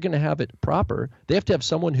 If they're going to have it proper, they have to have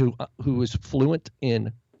someone who is fluent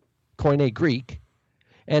in Koine Greek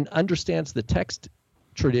and understands the text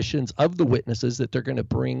traditions of the witnesses that they're going to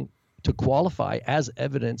bring to qualify as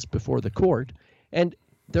evidence before the court. And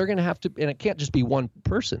they're going to have to, and it can't just be one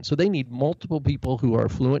person. So they need multiple people who are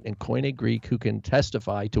fluent in Koine Greek who can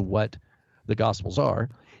testify to what the Gospels are.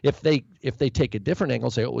 If they take a different angle,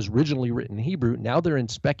 say it was originally written in Hebrew, now they're in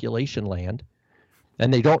speculation land,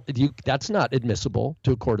 and that's not admissible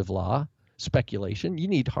to a court of law. Speculation. You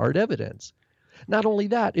need hard evidence. Not only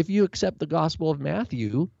that, if you accept the Gospel of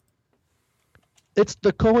Matthew, it's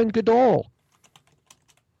the Kohen Gadol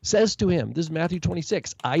says to him, this is Matthew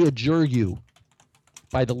 26, I adjure you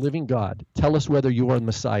by the living God, tell us whether you are the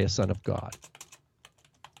Messiah, Son of God.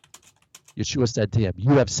 Yeshua said to him,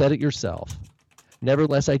 you have said it yourself.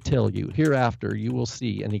 Nevertheless, I tell you, hereafter you will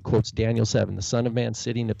see, and he quotes Daniel 7, the Son of Man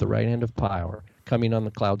sitting at the right hand of power, coming on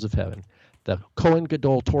the clouds of heaven. The Kohen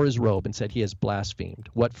Gadol tore his robe and said, he has blasphemed.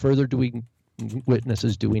 What further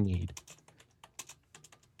witnesses do we need?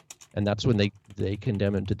 And that's when they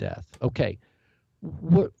condemn him to death. Okay,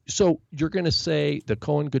 so you're going to say the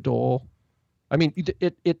Kohen Gadol, I mean,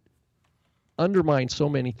 it undermines so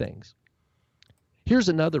many things. Here's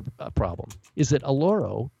another problem, is that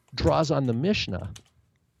Aloro draws on the Mishnah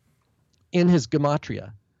in his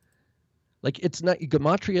gematria. Like, it's not,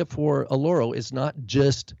 gematria for Aloro is not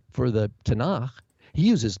just for the Tanakh. He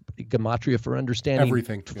uses gematria for understanding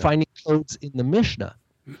everything, finding codes in the Mishnah.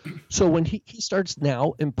 So when he starts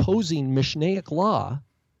now imposing Mishnaic law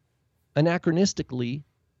anachronistically,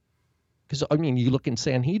 because I mean, you look in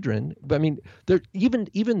Sanhedrin, but I mean,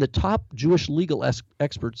 even the top Jewish legal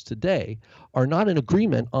experts today are not in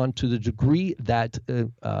agreement on to the degree that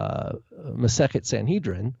Masechet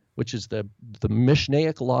Sanhedrin, which is the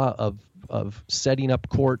Mishnaic law of setting up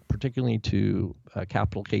court, particularly to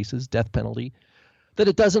capital cases, death penalty, that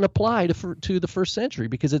it doesn't apply to the first century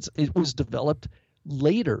because it was developed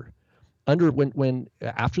later, when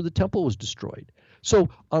after the temple was destroyed. So,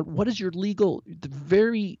 what is your the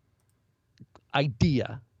very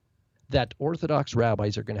idea that Orthodox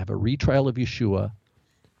rabbis are going to have a retrial of Yeshua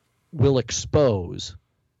will expose?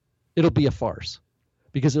 It'll be a farce,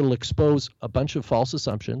 because it'll expose a bunch of false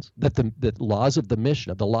assumptions that the laws of the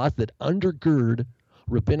Mishnah, the laws that undergird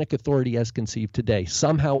rabbinic authority as conceived today,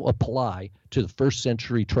 somehow apply to the first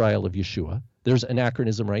century trial of Yeshua. There's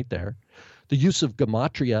anachronism right there. The use of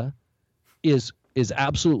gematria is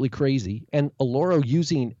absolutely crazy, and Oloro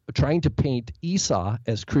trying to paint Esau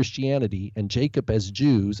as Christianity and Jacob as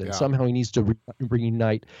Jews, and somehow he needs to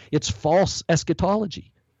reunite. It's false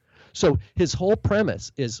eschatology. So his whole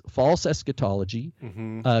premise is false eschatology,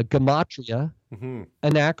 gematria,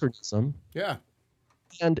 anachronism. Yeah.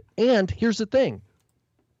 And here's the thing: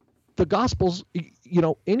 the Gospels.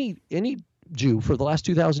 Any Jew for the last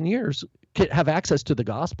 2,000 years can have access to the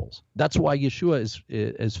Gospels. That's why Yeshua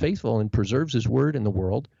is faithful and preserves his word in the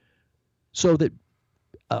world, so that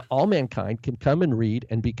all mankind can come and read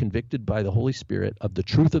and be convicted by the Holy Spirit of the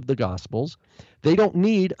truth of the Gospels. They don't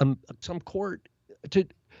need some court to.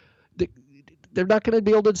 They're not going to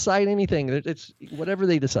be able to decide anything. It's whatever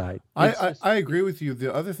they decide. I agree with you.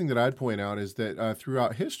 The other thing that I'd point out is that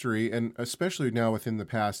throughout history, and especially now within the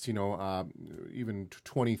past, even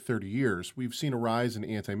 20, 30 years, we've seen a rise in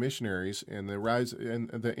anti-missionaries, and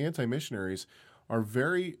the anti-missionaries are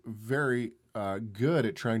very, very good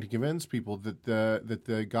at trying to convince people that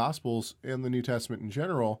the Gospels and the New Testament in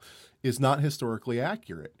general is not historically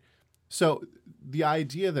accurate. So the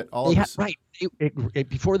idea that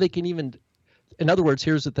before they can even. In other words,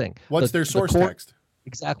 here's the thing. What's their source text?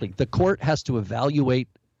 Exactly. The court has to evaluate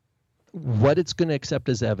what it's going to accept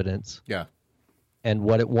as evidence. Yeah. And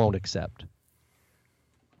what it won't accept.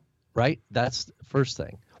 Right? That's the first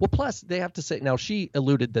thing. Well, plus they have to say, now she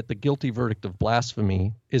alluded that the guilty verdict of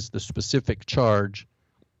blasphemy is the specific charge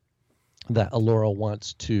that Oloro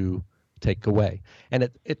wants to take away. And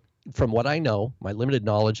it from what I know, my limited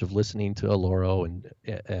knowledge of listening to Oloro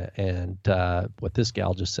and what this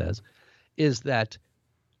gal just says, is that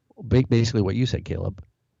basically what you said, Caleb,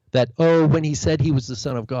 that, when he said he was the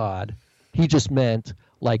Son of God, he just meant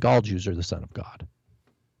like all Jews are the Son of God.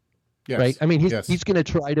 Yes. Right? I mean, he's going to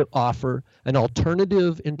try to offer an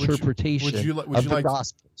alternative interpretation of the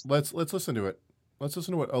Gospels. Let's listen to it. Let's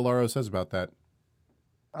listen to what Oloro says about that.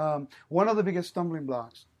 One of the biggest stumbling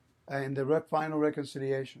blocks in the final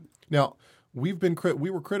reconciliation. Now, we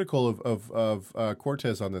were critical of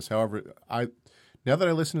Cortez on this. However, now that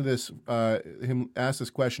I listen to this, him ask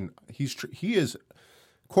this question,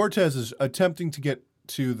 Cortez is attempting to get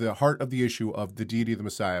to the heart of the issue of the deity of the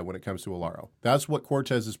Messiah when it comes to Oloro. That's what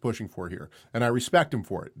Cortez is pushing for here, and I respect him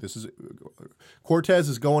for it. Cortez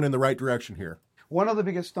is going in the right direction here. One of the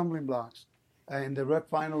biggest stumbling blocks in the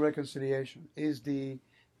final reconciliation is the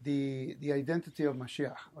identity of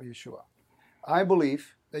Mashiach or Yeshua. I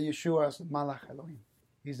believe that Yeshua is Malach Elohim.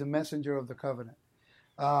 He's the messenger of the covenant.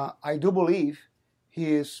 I do believe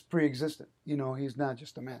he is pre-existent. He's not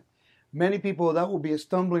just a man. Many people, that will be a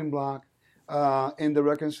stumbling block in the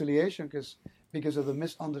reconciliation because of the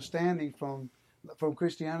misunderstanding from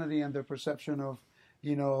Christianity and their perception of,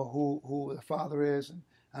 who the Father is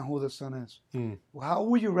and who the Son is. How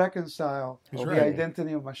would you reconcile the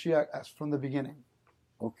identity of Mashiach as from the beginning?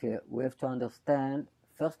 Okay, we have to understand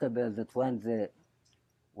first of all that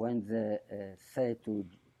when they say to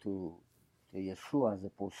Yeshua,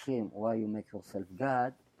 the Poshim, why you make yourself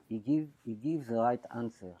God, he gives the right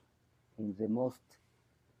answer in the most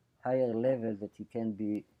higher level that it can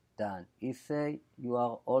be done. He say, you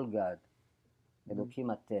are all God.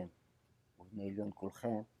 Elokim atem. Ne'elyon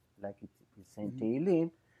kulchem, like it's in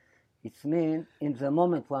Tehillim. It means in the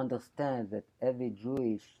moment we understand that every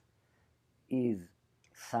Jewish is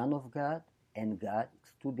son of God and God.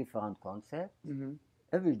 It's two different concepts.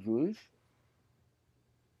 Every Jewish,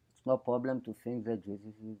 it's no problem to think that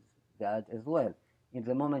Jesus is God as well. In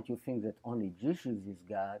the moment you think that only Jesus is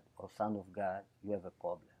God or Son of God, you have a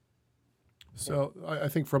problem. So I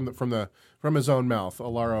think from his own mouth,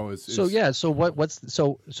 Oloro is. So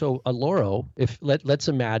Oloro? If let's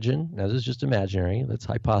imagine, now this is just imaginary. Let's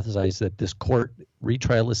hypothesize that this court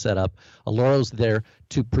retrial is set up. Oloro's there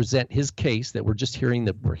to present his case that we're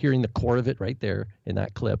hearing the core of it right there in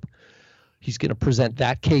that clip. he's going to present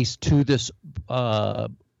that case to this panel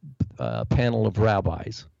of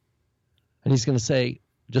rabbis. And he's going to say,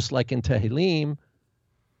 just like in Tehillim,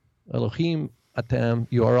 Elohim atem,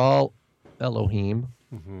 you are all Elohim.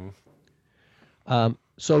 Mm-hmm.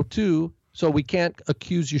 So we can't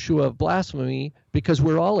accuse Yeshua of blasphemy because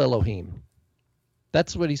we're all Elohim.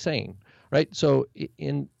 That's what he's saying, right? So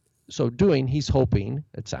in so doing, he's hoping,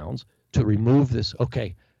 it sounds, to remove this.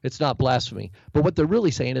 Okay, it's not blasphemy. But what they're really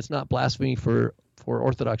saying, it's not blasphemy for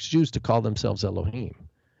Orthodox Jews to call themselves Elohim.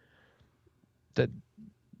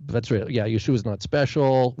 That's real. Yeah, Yeshua's not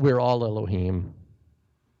special. We're all Elohim.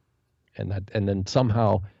 And then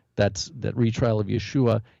somehow that retrial of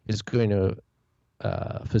Yeshua is going to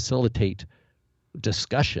facilitate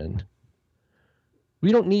discussion.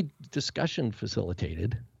 We don't need discussion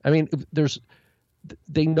facilitated. I mean,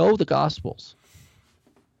 they know the Gospels,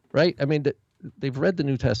 right? I mean, they've read the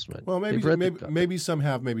New Testament. Well, maybe some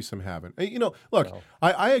have, maybe some haven't. You know, look, no.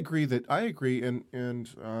 I agree,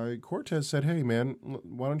 and Cortez said, "Hey, man,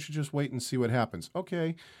 why don't you just wait and see what happens?"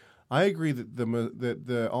 Okay, I agree that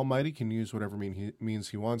the Almighty can use whatever means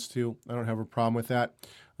He wants to. I don't have a problem with that.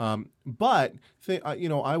 But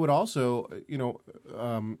I would also,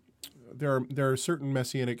 there are certain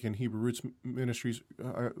Messianic and Hebrew roots ministries.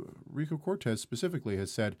 Rico Cortez specifically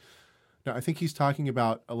has said. Now, I think he's talking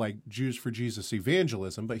about like Jews for Jesus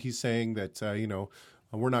evangelism, but he's saying that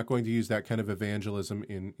we're not going to use that kind of evangelism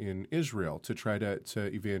in Israel to try to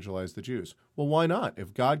evangelize the Jews. Well, why not?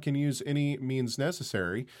 If God can use any means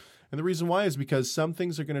necessary, and the reason why is because some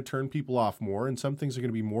things are going to turn people off more, and some things are going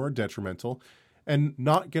to be more detrimental, and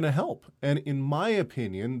not going to help. And in my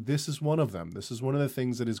opinion, this is one of them. This is one of the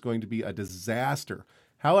things that is going to be a disaster.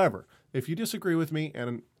 However, if you disagree with me,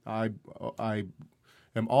 and I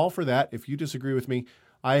am all for that. If you disagree with me,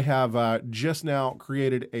 I have just now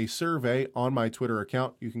created a survey on my Twitter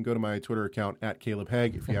account. You can go to my Twitter account at Caleb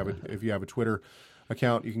Haig. If you have a Twitter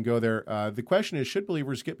account, you can go there. The question is, should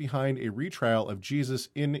believers get behind a retrial of Jesus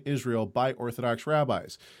in Israel by Orthodox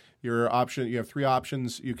rabbis? You have 3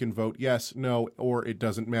 options. You can vote yes, no, or it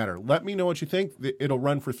doesn't matter. Let me know what you think. It'll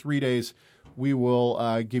run for 3 days. We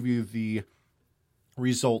will give you the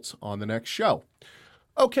results on the next show.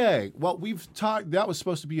 Okay, well, we've talked. That was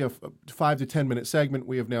supposed to be a 5 to 10 minute segment.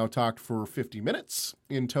 We have now talked for 50 minutes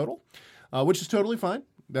in total, which is totally fine.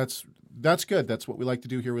 That's good. That's what we like to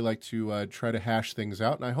do here. We like to try to hash things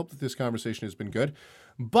out, and I hope that this conversation has been good.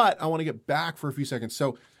 But I want to get back for a few seconds.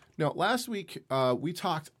 So, now, last week we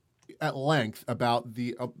talked at length about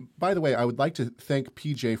the. By the way, I would like to thank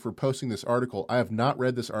PJ for posting this article. I have not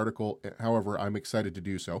read this article, however, I'm excited to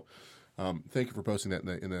do so. Thank you for posting that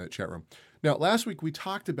in the chat room. Now, last week we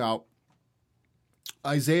talked about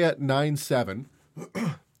Isaiah 9:7,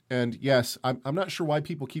 and yes, I'm not sure why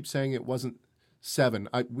people keep saying it wasn't 7.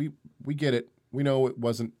 We get it. We know it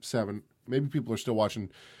wasn't 7. Maybe people are still watching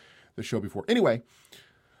the show before. Anyway,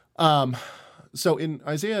 so in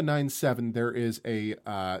Isaiah 9:7, there is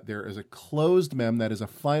a closed mem that is a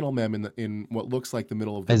final mem in what looks like the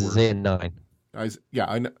middle of the Isaiah word.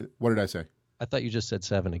 9. What did I say? I thought you just said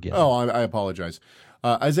 7 again. Oh, I apologize.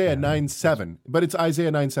 Isaiah 9:7, but it's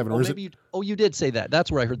Isaiah 9:7. Or is it? You did say that.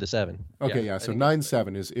 That's where I heard the 7. Okay, yeah. So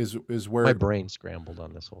 9:7 is where my brain scrambled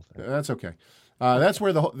on this whole thing. That's okay. That's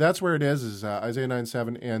where it is Isaiah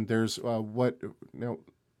 9:7, and there's what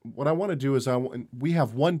I want to do is we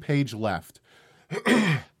have 1 page left.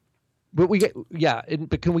 But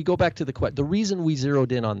but can we go back to the reason we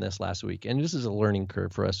zeroed in on this last week, and this is a learning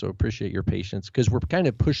curve for us, so appreciate your patience, because we're kind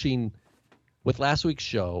of pushing with last week's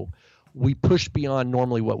show. We pushed beyond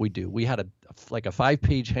normally what we do. We had a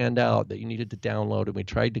 5-page handout that you needed to download, and we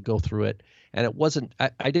tried to go through it, and it wasn't.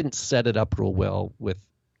 I didn't set it up real well with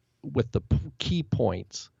the key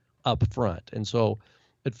points up front, and so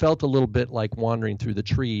it felt a little bit like wandering through the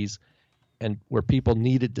trees, and where people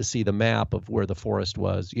needed to see the map of where the forest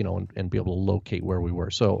was, and be able to locate where we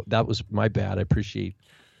were. So that was my bad. I appreciate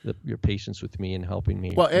your patience with me and helping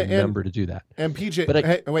me remember to do that. And PJ,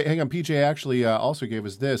 hang on. PJ actually also gave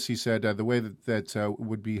us this. He said the way that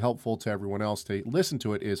would be helpful to everyone else to listen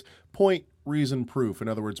to it is point, reason, proof. In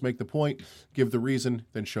other words, make the point, give the reason,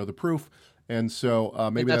 then show the proof. And so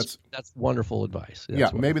maybe that's wonderful advice.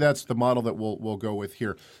 Maybe that's the model that we'll go with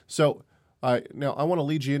here. So now I want to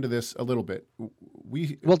lead you into this a little bit.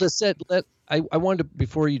 I wanted to,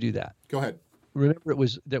 before you do that. Go ahead. Remember, it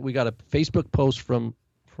was that we got a Facebook post from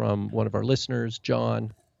one of our listeners,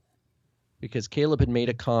 John, because Caleb had made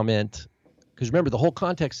a comment. Because remember, the whole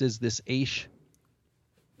context is this Aish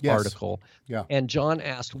article. Yeah. And John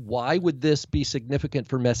asked, why would this be significant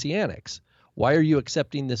for Messianics? Why are you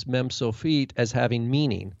accepting this mem sophit as having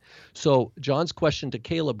meaning? So John's question to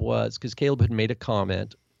Caleb was, because Caleb had made a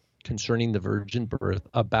comment concerning the virgin birth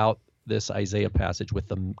about this Isaiah passage with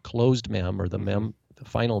the closed mem, or the mem, the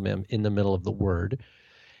final mem in the middle of the word.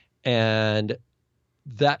 And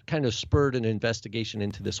that kind of spurred an investigation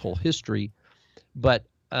into this whole history. But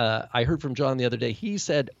I heard from John the other day, he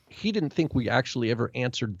said he didn't think we actually ever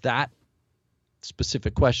answered that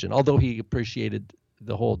specific question, although he appreciated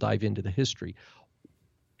the whole dive into the history.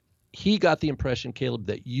 He got the impression, Caleb,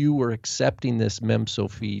 that you were accepting this mem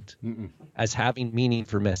sophit as having meaning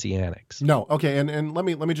for Messianics. No, okay, and let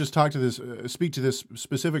me just talk to this, speak to this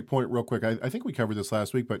specific point real quick. I think we covered this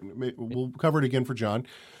last week, but we'll cover it again for John.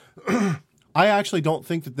 I actually don't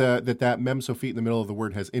think that mem sophit in the middle of the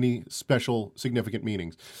word has any special significant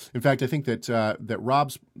meanings. In fact, I think that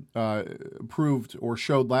Rob's proved or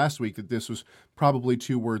showed last week that this was probably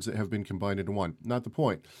two words that have been combined into one. Not the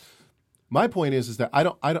point. My point is that I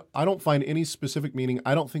don't find any specific meaning.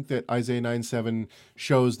 I don't think that Isaiah 9:7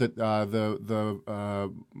 shows that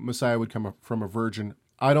the Messiah would come from a virgin.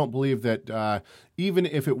 I don't believe that even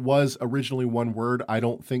if it was originally one word, I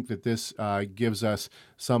don't think that this gives us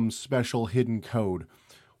some special hidden code.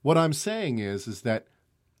 What I'm saying is that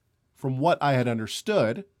from what I had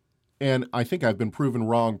understood, and I think I've been proven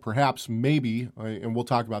wrong, perhaps, maybe, and we'll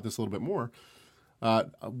talk about this a little bit more,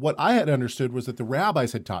 what I had understood was that the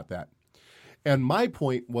rabbis had taught that. And my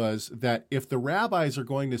point was that if the rabbis are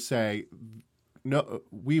going to say, no,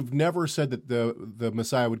 we've never said that the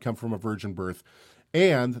Messiah would come from a virgin birth,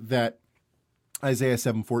 and that Isaiah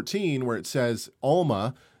 7:14, where it says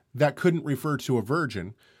Alma, that couldn't refer to a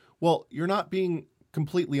virgin, well, you're not being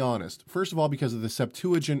completely honest. First of all, because of the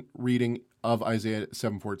Septuagint reading of Isaiah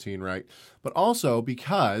 7:14, right? But also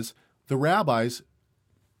because the rabbis,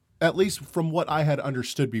 at least from what I had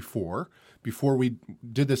understood before we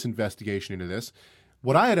did this investigation into this,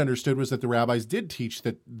 what I had understood was that the rabbis did teach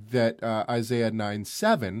that Isaiah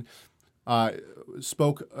 9:7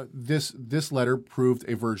 spoke this letter proved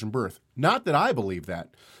a virgin birth. Not that I believe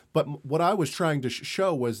that, but what I was trying to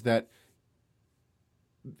show was that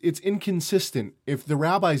it's inconsistent. If the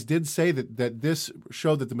rabbis did say that this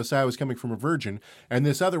showed that the Messiah was coming from a virgin, and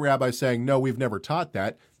this other rabbi saying, no, we've never taught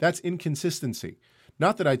that, that's inconsistency.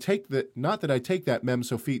 Not that I take that mem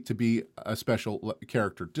sophit to be a special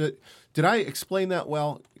character. Did I explain that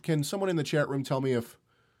well? Can someone in the chat room tell me if?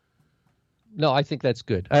 No, I think that's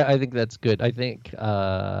good. I think that's good. I think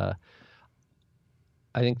that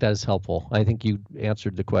is helpful. I think you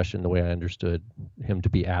answered the question the way I understood him to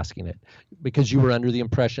be asking it, because you were under the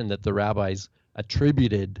impression that the rabbis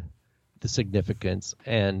attributed the significance,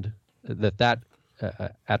 and that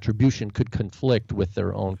attribution could conflict with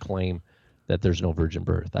their own claim that there's no virgin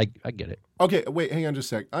birth. I get it. Okay, wait, hang on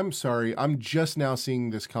just a sec. I'm sorry. I'm just now seeing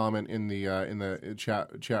this comment in the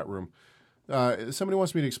chat room. Somebody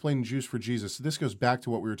wants me to explain Jews for Jesus. This goes back to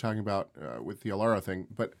what we were talking about with the Alara thing,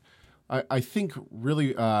 but I think really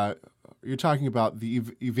you're talking about the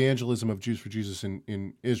evangelism of Jews for Jesus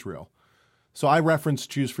in Israel. So I referenced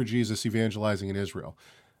Jews for Jesus evangelizing in Israel.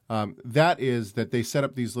 That is that they set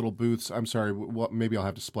up these little booths. I'm sorry, well, maybe I'll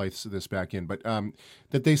have to splice this back in, but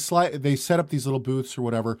that they set up these little booths or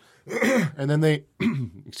whatever, and then they,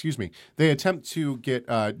 excuse me, they attempt to get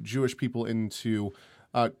Jewish people into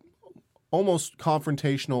almost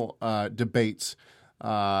confrontational debates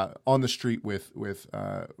on the street with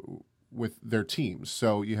their teams.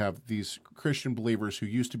 So you have these Christian believers who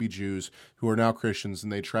used to be Jews who are now Christians,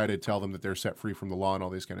 and they try to tell them that they're set free from the law and all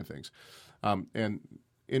these kind of things. And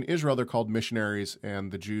in Israel, they're called missionaries,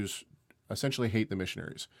 and the Jews essentially hate the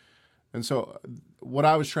missionaries. And so what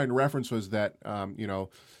I was trying to reference was that,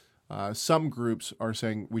 some groups are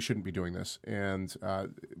saying we shouldn't be doing this. And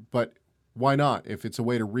but why not? If it's a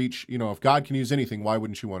way to reach, if God can use anything, why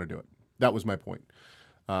wouldn't you want to do it? That was my point.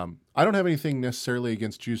 I don't have anything necessarily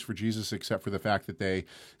against Jews for Jesus, except for the fact that they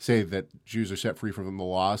say that Jews are set free from the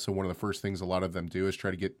law. So one of the first things a lot of them do is try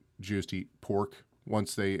to get Jews to eat pork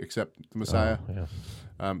once they accept the Messiah. Oh,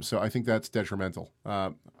 yeah. So I think that's detrimental.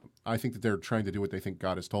 I think that they're trying to do what they think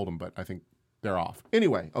God has told them, but I think they're off.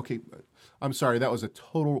 Anyway, okay, I'm sorry. That was a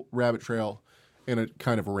total rabbit trail and a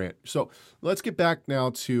kind of a rant. So let's get back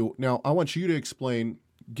now I want you to explain,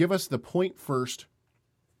 give us the point first,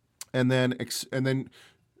 and then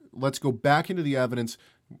let's go back into the evidence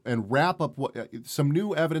and wrap up what some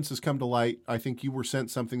new evidence has come to light. I think you were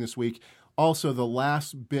sent something this week. Also, the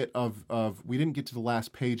last bit of we didn't get to the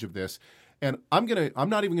last page of this, and I'm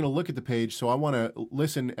not even gonna look at the page. So I want to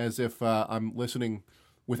listen as if I'm listening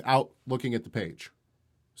without looking at the page,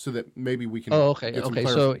 so that maybe we can. Oh, okay, okay.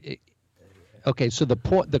 So Okay, so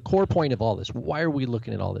the core point of all this, why are we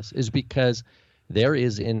looking at all this, is because there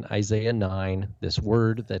is in Isaiah 9 this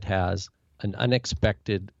word that has an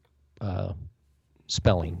unexpected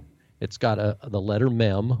spelling. It's got the letter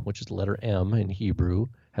mem, which is the letter M in Hebrew,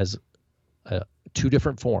 has two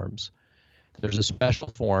different forms. There's a special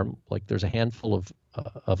form, like there's a handful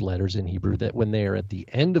of letters in Hebrew that when they are at the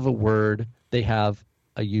end of a word, they have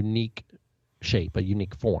a unique shape, a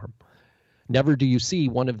unique form. Never do you see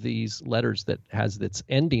one of these letters that has its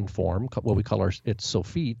ending form, what we call its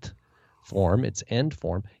sophit form, its end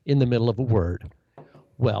form, in the middle of a word.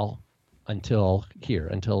 Well, until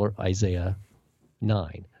Isaiah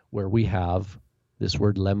 9, where we have this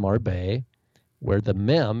word lemarbe, where the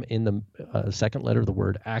mem in the second letter of the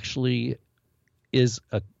word actually is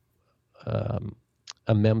a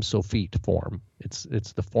mem sophit form. It's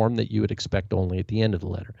the form that you would expect only at the end of the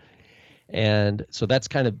letter. And so that's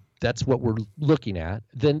what we're looking at.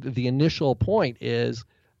 Then the initial point is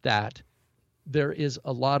that there is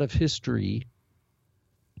a lot of history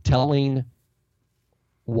telling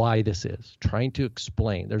why this is, trying to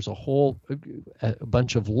explain. There's a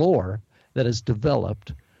bunch of lore that has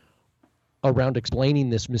developed around explaining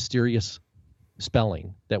this mysterious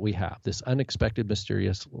spelling that we have, this unexpected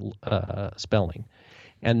mysterious spelling.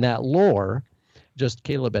 And that lore, just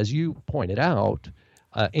Caleb, as you pointed out,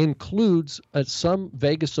 includes some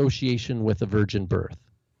vague association with a virgin birth.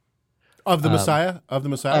 Of the Messiah? Of the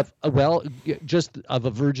Messiah? Just of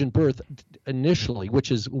a virgin birth initially,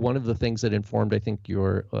 which is one of the things that informed, I think,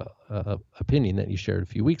 your opinion that you shared a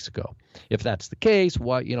few weeks ago. If that's the case,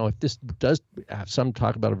 why, if this does have some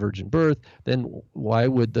talk about a virgin birth, then why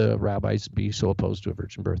would the rabbis be so opposed to a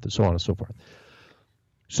virgin birth, and so on and so forth?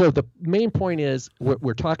 So the main point is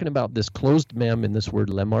we're talking about this closed mem in this word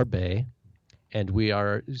lemarbe, and we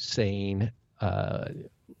are saying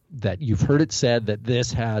that you've heard it said that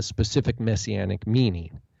this has specific messianic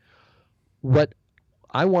meaning. What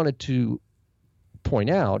I wanted to point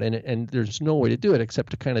out, and there's no way to do it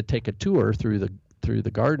except to kind of take a tour through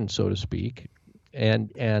the garden, so to speak,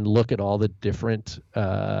 and look at all the different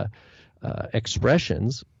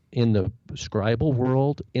expressions in the scribal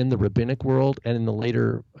world, in the rabbinic world, and in the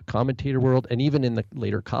later commentator world, and even in the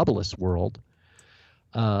later Kabbalist world,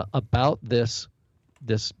 about this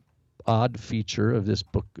odd feature of this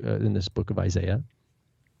book, in this book of Isaiah,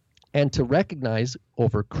 and to recognize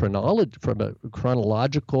over chronology, from a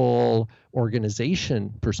chronological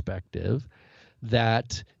organization perspective,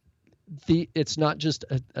 that it's not just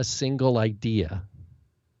a single idea,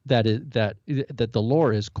 that the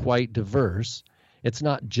lore is quite diverse. It's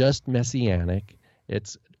not just messianic.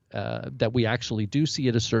 It's that we actually do see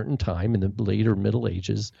at a certain time in the later Middle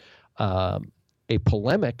Ages a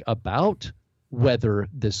polemic about whether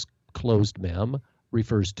this closed mem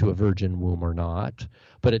refers to a virgin womb or not,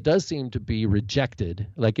 but it does seem to be rejected,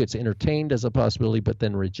 like it's entertained as a possibility, but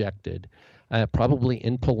then rejected, probably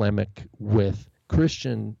in polemic with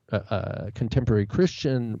Christian, contemporary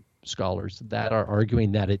Christian scholars that are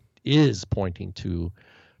arguing that it is pointing to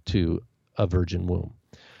a virgin womb.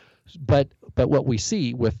 But what we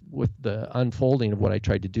see with the unfolding of what I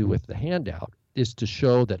tried to do with the handout is to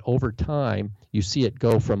show that over time you see it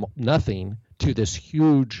go from nothing to this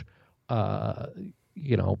huge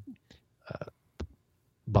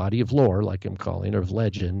body of lore, like I'm calling, or of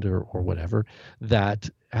legend or whatever, that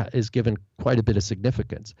is given quite a bit of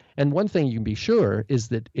significance. And one thing you can be sure is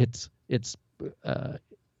that it's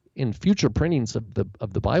in future printings of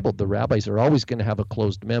the Bible, the rabbis are always going to have a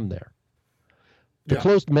closed mem there. The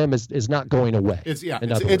closed mem is not going away. It's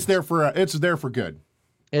there for good.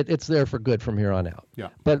 It's there for good from here on out. Yeah.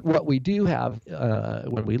 But what we do have,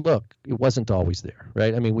 when we look, it wasn't always there,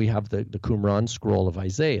 right? I mean, we have the Qumran scroll of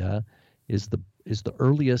Isaiah is the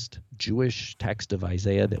earliest Jewish text of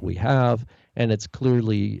Isaiah that we have, and it's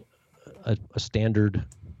clearly a standard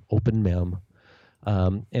open mem.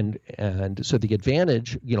 And so the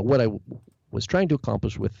advantage, what I was trying to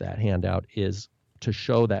accomplish with that handout is to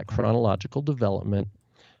show that chronological development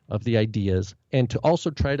of the ideas, and to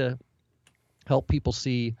also try to help people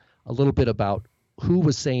see a little bit about who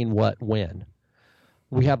was saying what when.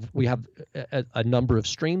 We have a number of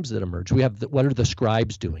streams that emerge. We have what are the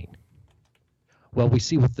scribes doing? Well, we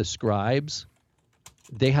see with the scribes,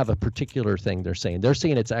 they have a particular thing they're saying. They're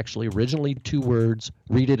saying it's actually originally two words,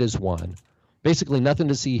 read it as one. Basically, nothing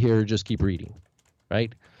to see here, just keep reading,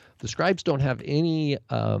 right? The scribes don't have any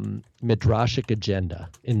midrashic agenda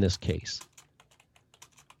in this case,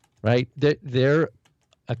 right? They're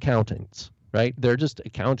accountants, right? They're just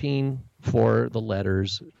accounting for the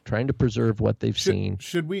letters, trying to preserve what they've seen.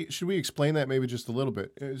 Should we explain that maybe just a little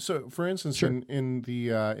bit? So, for instance, Sure. in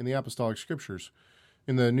the apostolic scriptures,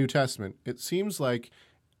 in the New Testament, it seems like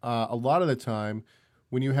a lot of the time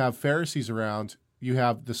when you have Pharisees around, you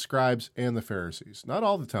have the scribes and the Pharisees. Not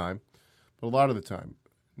all the time, but a lot of the time.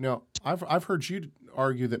 Now, I've heard you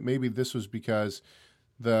argue that maybe this was because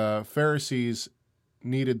the Pharisees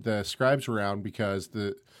needed the scribes around because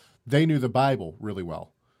they knew the Bible really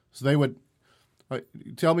well, so they would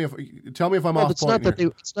tell me if I'm off point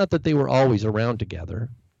here. It's not that they were always around together.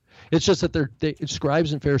 It's just that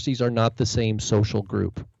scribes and Pharisees are not the same social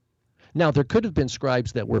group. Now, there could have been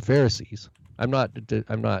scribes that were Pharisees. I'm not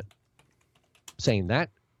saying that.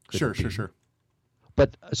 Sure.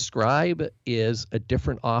 But a scribe is a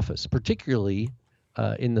different office, particularly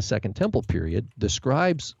in the Second Temple period. The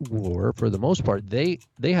scribes were, for the most part, they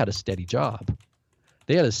had a steady job.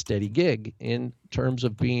 They had a steady gig in terms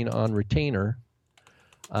of being on retainer,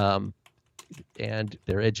 and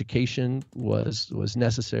their education was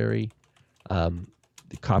necessary.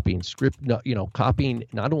 Copying copying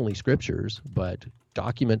not only scriptures but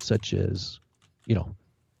documents such as,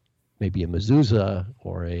 maybe a mezuzah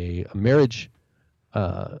or a marriage,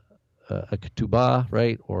 a ketubah,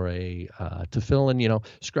 right, or a tefillin.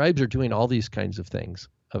 Scribes are doing all these kinds of things,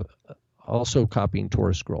 also copying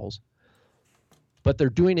Torah scrolls, but they're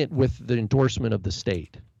doing it with the endorsement of the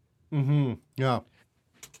state. Mm-hmm. Yeah.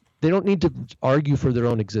 They don't need to argue for their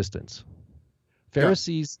own existence.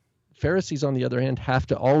 Pharisees, on the other hand, have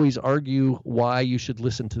to always argue why you should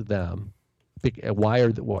listen to them. Why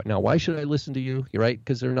should I listen to you? You're right,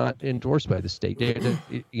 because they're not endorsed by the state.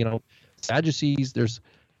 Sadducees, there's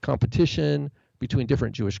competition between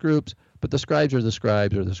different Jewish groups, but the scribes are the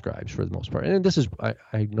scribes for the most part. And this is, I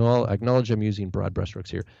acknowledge I'm using broad brushstrokes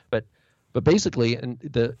here, but basically, and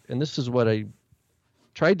this is what I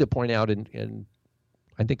tried to point out in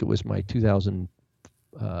I think it was my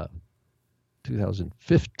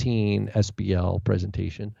 2015 SBL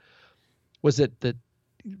presentation, was that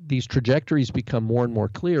these trajectories become more and more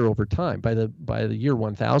clear over time. By the year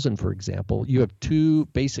 1000, for example, you have two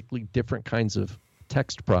basically different kinds of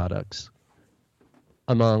text products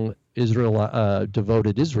among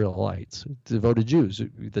devoted Israelites, devoted Jews.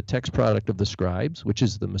 The text product of the scribes, which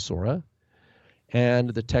is the Masorah, and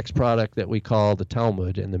the text product that we call the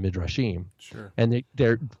Talmud and the Midrashim. Sure. And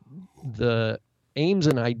they're the aims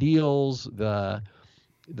and ideals, the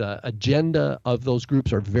agenda of those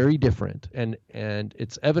groups are very different, and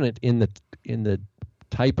it's evident in the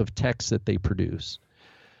type of text that they produce.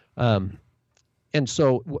 And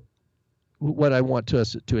so what I want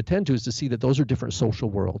us to attend to is to see that those are different social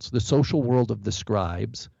worlds. The social world of the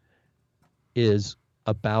scribes is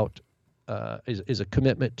about is a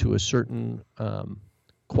commitment to a certain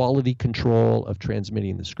quality control of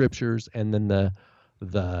transmitting the scriptures, and then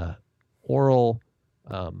the oral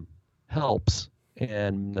helps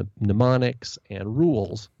and the mnemonics and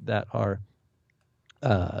rules that are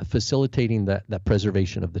facilitating that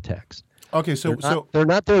preservation of the text. Okay, so they're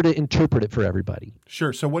not there to interpret it for everybody.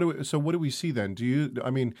 Sure. So what do we see then?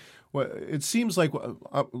 It seems like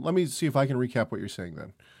let me see if I can recap what you're saying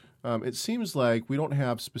then. It seems like we don't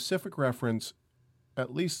have specific reference,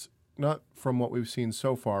 at least not from what we've seen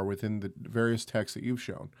so far within the various texts that you've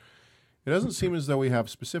shown. It doesn't seem as though we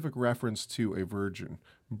have specific reference to a virgin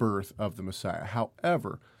birth of the Messiah.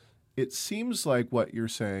 However, it seems like what you're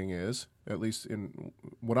saying is, at least in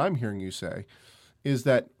what I'm hearing you say, is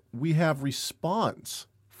that we have response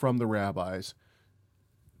from the rabbis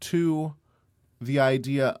to the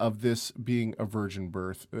idea of this being a virgin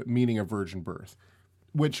birth, meaning a virgin birth,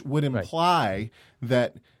 which would imply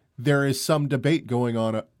that there is some debate going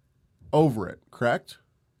on over it, correct?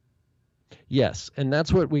 Yes, and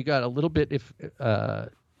that's what we got a little bit.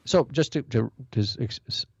 So just to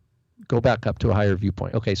go back up to a higher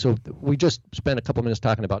viewpoint. Okay, so we just spent a couple minutes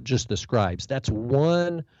talking about just the scribes. That's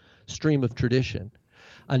one stream of tradition.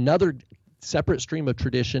 Another separate stream of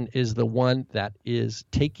tradition is the one that is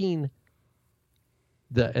taking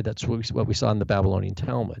that's what we saw in the Babylonian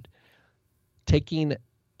Talmud, taking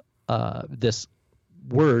this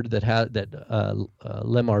word that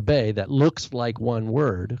lemarbeh, that looks like one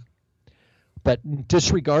word, but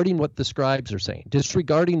disregarding what the scribes are saying,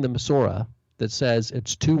 disregarding the Masorah that says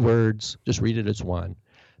it's two words, just read it as one.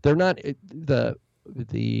 They're not the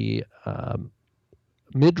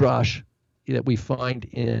midrash that we find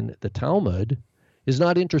in the Talmud is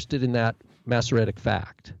not interested in that Masoretic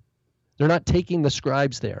fact. They're not taking the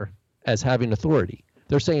scribes there as having authority.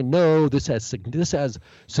 They're saying, no, this has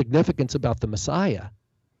significance about the Messiah.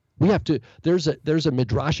 We have to. There's a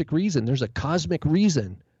midrashic reason. There's a cosmic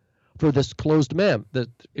reason for this closed mem. That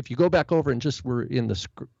if you go back over and just were in the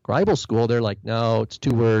scribal school, they're like, no, it's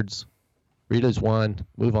two words. Read it as one.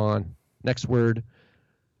 Move on. Next word.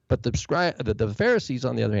 But the Pharisees,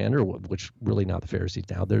 on the other hand, which really not the Pharisees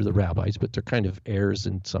now, they're the rabbis, but they're kind of heirs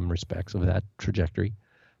in some respects of that trajectory.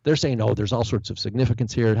 They're saying, oh, there's all sorts of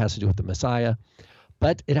significance here. It has to do with the Messiah.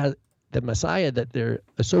 But it has the Messiah that they're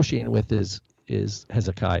associating with is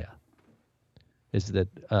Hezekiah. Is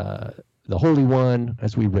that the Holy One,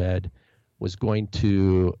 as we read, was going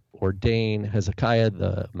to ordain Hezekiah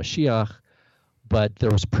the Mashiach, but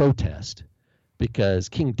there was protest because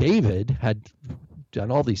King David had done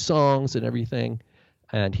all these songs and everything,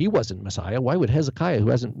 and he wasn't Messiah. Why would Hezekiah, who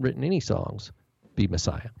hasn't written any songs, be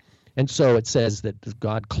Messiah? And so it says that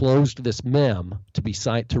God closed this mem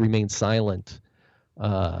to remain silent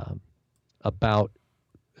about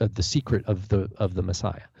the secret of the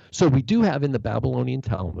Messiah. So we do have in the Babylonian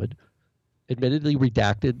Talmud, admittedly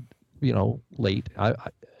redacted, late. I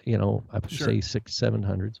would say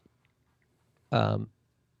 600-700s.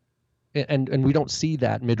 And we don't see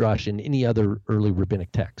that midrash in any other early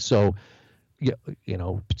rabbinic text. So,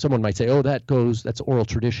 someone might say, "Oh, that's oral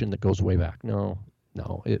tradition that goes way back." No.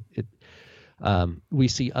 We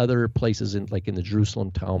see other places in the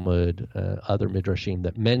Jerusalem Talmud, other midrashim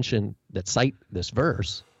that cite this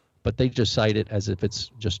verse, but they just cite it as if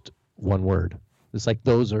it's just one word. It's like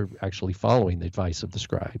those are actually following the advice of the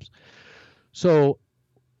scribes. So,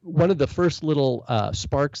 one of the first little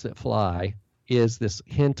sparks that fly is this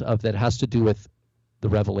hint of that has to do with the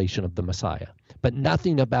revelation of the Messiah, but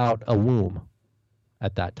nothing about a womb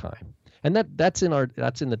at that time. And that's in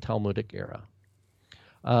the Talmudic era.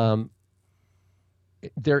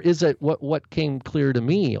 There is what came clear to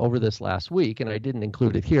me over this last week, and I didn't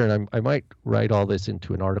include it here, and I might write all this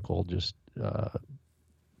into an article. Just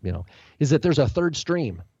is that there's a third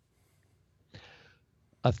stream.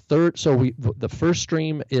 The first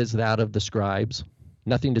stream is that of the scribes.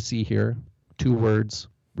 Nothing to see here. 2 words.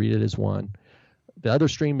 Read it as one. The other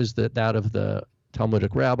stream is that of the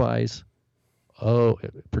Talmudic rabbis.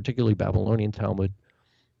 Particularly Babylonian Talmud.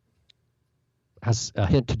 Has a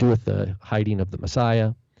hint to do with the hiding of the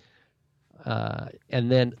Messiah.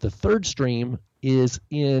 And then the third stream is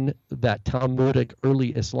in that Talmudic early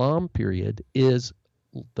Islam period is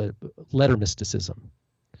the letter mysticism.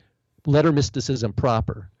 Letter mysticism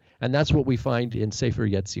proper. And that's what we find in Sefer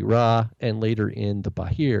Yetzirah and later in the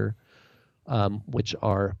Bahir, which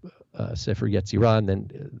are Sefer Yetzirah and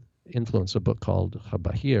then influence a book called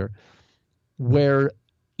HaBahir, where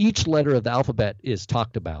each letter of the alphabet is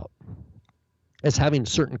talked about as having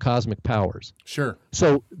certain cosmic powers. Sure.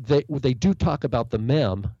 So they do talk about the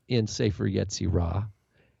mem in Sefer Yetzirah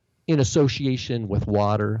in association with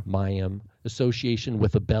water, mayim, association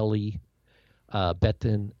with a belly,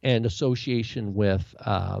 betin, and association with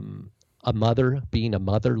a mother, being a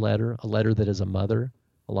mother letter, a letter that is a mother,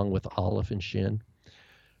 along with aleph and shin.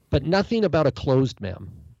 But nothing about a closed mem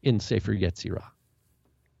in Sefer Yetzirah.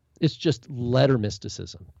 It's just letter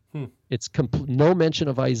mysticism. It's no mention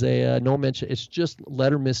of Isaiah, no mention. It's just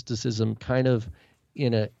letter mysticism, kind of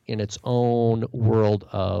in its own world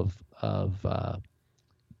of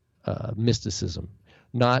mysticism,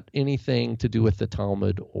 not anything to do with the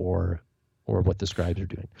Talmud or what the scribes are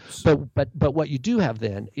doing. But what you do have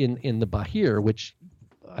then in the Bahir, which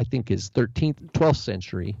I think is 12th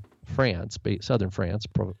century France, southern France,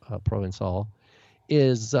 Provençal,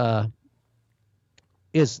 is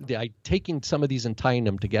taking some of these and tying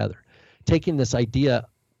them together, taking this idea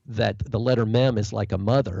that the letter mem is like a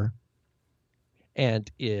mother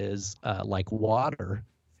and is like water,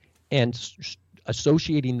 and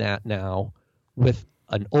associating that now with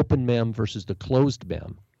an open mem versus the closed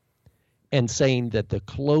mem, and saying that the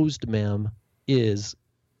closed mem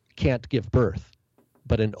can't give birth,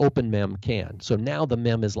 but an open mem can. So now the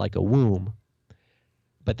mem is like a womb.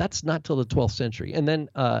 But that's not till the 12th century. And then,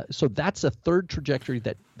 so that's a third trajectory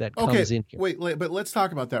that comes in here. Wait, but let's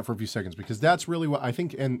talk about that for a few seconds, because that's really what I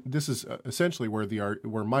think, and this is essentially where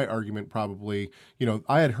my argument probably,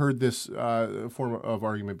 I had heard this form of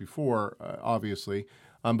argument before, obviously,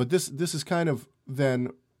 but this is kind of then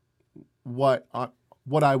what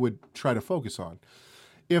I would try to focus on.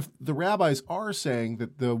 If the rabbis are saying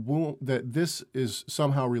that that this is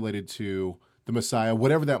somehow related to the Messiah,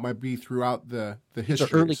 whatever that might be throughout the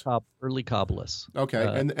history. Early Kabbalists. Okay,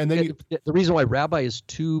 and then the reason why rabbi is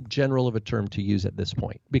too general of a term to use at this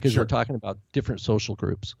point, because we're talking about different social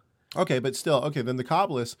groups. Okay, but still, then the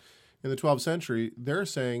Kabbalists in the 12th century, they're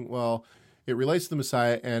saying, well, it relates to the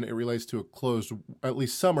Messiah and it relates to a closed. At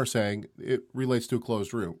least some are saying it relates to a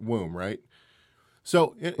closed womb, right?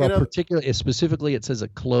 So, specifically, it says the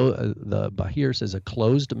Bahir says a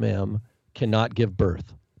closed mem cannot give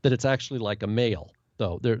birth. That it's actually like a male,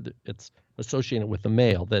 though it's associated with the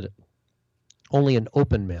male. That only an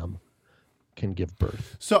open mem can give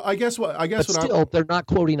birth. So I guess what But still, they're not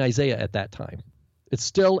quoting Isaiah at that time. It's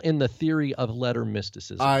still in the theory of letter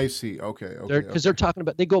mysticism. I see. Okay. Because they're talking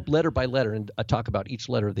about, they go letter by letter and talk about each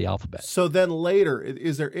letter of the alphabet. So then later,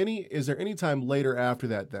 is there any time later after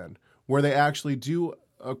that then where they actually do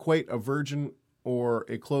equate a virgin or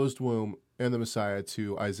a closed womb and the Messiah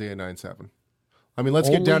to Isaiah 9:7? I mean, let's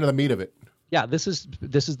get down to the meat of it. Yeah, this is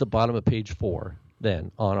the bottom of page 4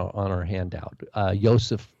 then on our handout.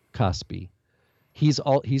 Yosef Kaspi. He's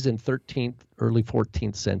in 13th, early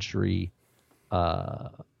 14th century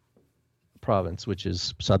province, which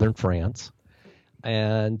is southern France,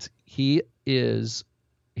 and he's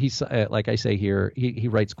like I say here, he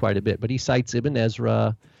writes quite a bit, but he cites Ibn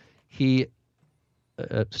Ezra. He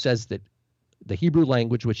says that the Hebrew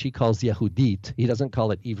language, which he calls Yehudit, he doesn't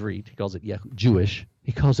call it Ivrit, he calls it Jewish.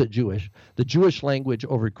 He calls it Jewish. The Jewish language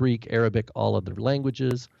over Greek, Arabic, all other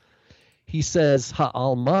languages. He says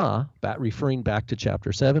Ha'alma, referring back to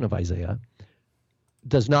chapter 7 of Isaiah,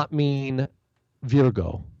 does not mean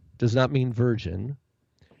Virgo, does not mean virgin.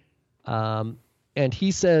 And he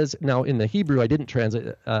says, now in the Hebrew, I didn't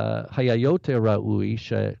translate, Hayayote ra'ui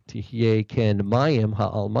she'tihye ken mayim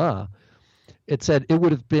ha'alma. It said it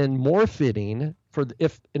would have been more fitting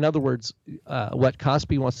in other words, what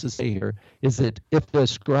Kaspi wants to say here is that if the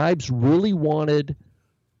scribes really wanted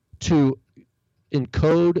to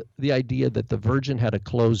encode the idea that the virgin had a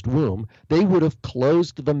closed womb, they would have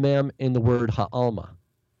closed the mem in the word ha'alma.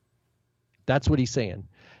 That's what he's saying.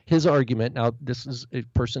 His argument, now this is a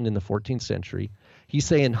person in the 14th century, he's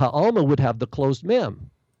saying ha'alma would have the closed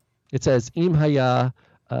mem. It says, im haya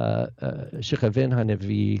shechaven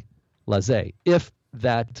hanevi lazeh. If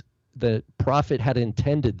that the prophet had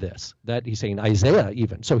intended this, that he's saying Isaiah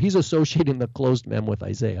even. So he's associating the closed mem with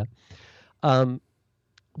Isaiah.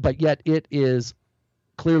 But yet it is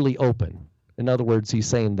clearly open. In other words, he's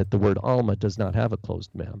saying that the word alma does not have a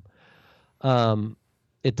closed mem.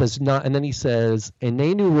 It does not, and then he says,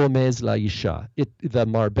 Enenu romez la isha. The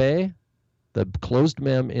marbe, the closed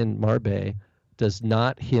mem in marbe, does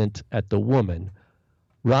not hint at the woman.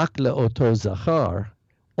 Rak le'oto zachar,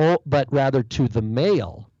 but rather to the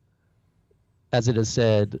male, as it is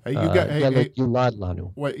said, yulad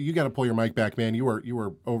lanu. Wait, you got to pull your mic back, man. You were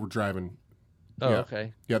overdriving. Oh, yeah.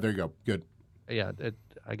 Okay. Yeah, there you go. Good. Yeah,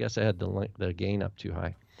 I guess I had the gain up too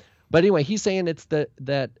high. But anyway, he's saying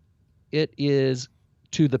that it is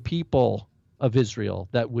to the people of Israel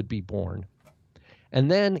that would be born. And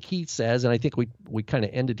then he says, and I think we kind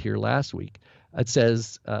of ended here last week, it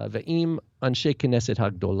says, Ve'im anshe knesset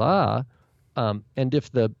hagdolah, and if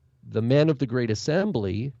the men of the great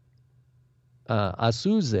assembly,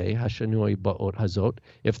 Asuze hashanui ba'ot hazot,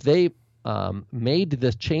 if they made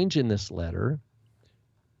this change in this letter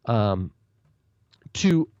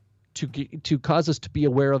to cause us to be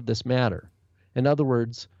aware of this matter. In other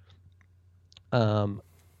words,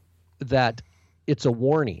 that it's a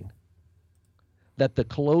warning, that the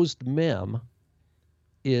closed mem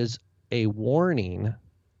is a warning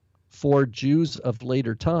for Jews of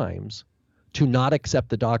later times to not accept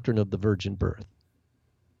the doctrine of the virgin birth.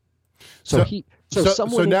 So now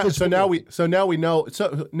we know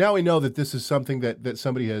that this is something that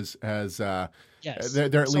somebody has yes,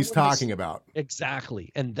 they're at least talking about.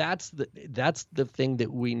 Exactly. And that's the thing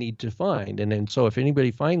that we need to find. And so if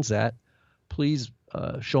anybody finds that, please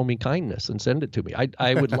show me kindness and send it to me.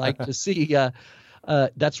 I would like to see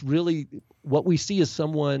that's really what we see is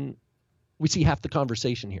we see half the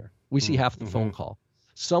conversation here. We see half the phone call.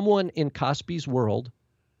 Someone in Kaspi's world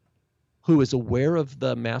who is aware of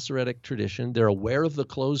the Masoretic tradition, they're aware of the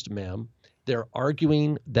closed mem, they're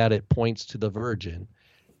arguing that it points to the virgin.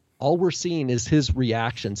 All we're seeing is his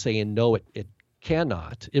reaction saying, no, it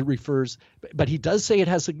cannot. It refers, but he does say it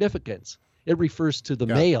has significance. It refers to the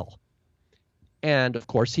male. And of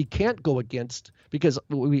course, he can't go against, because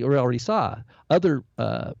we already saw other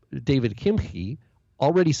David Kimchi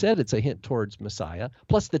already said it's a hint towards Messiah.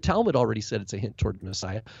 Plus, the Talmud already said it's a hint towards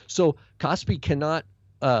Messiah. So Kaspi cannot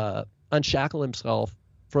unshackle himself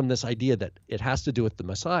from this idea that it has to do with the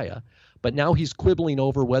Messiah. But now he's quibbling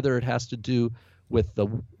over whether it has to do with the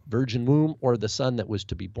virgin womb or the son that was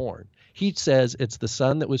to be born. He says it's the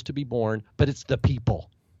son that was to be born, but it's the people.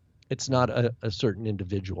 It's not a certain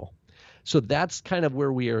individual. So that's kind of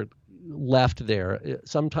where we are left there.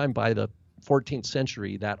 Sometime by the 14th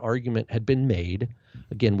century, that argument had been made.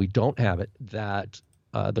 Again, we don't have it, that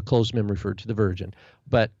the closed mem referred to the virgin.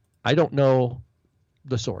 But I don't know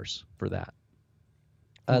the source for that.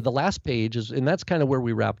 The last page is, and that's kind of where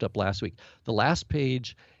we wrapped up last week. The last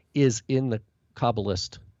page is in the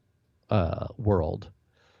Kabbalist world.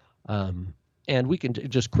 And we can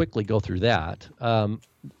just quickly go through that.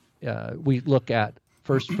 we look at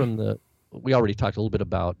first from we already talked a little bit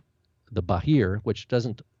about the Bahir, which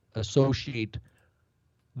doesn't associate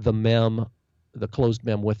the mem, the closed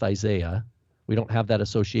mem, with Isaiah. We don't have that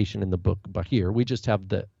association in the book Bahir. We just have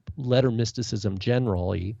the letter mysticism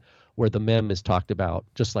generally, where the mem is talked about,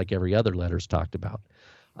 just like every other letter is talked about.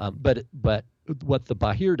 But what the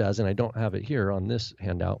Bahir does, and I don't have it here on this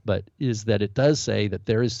handout, but is that it does say that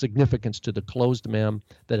there is significance to the closed mem,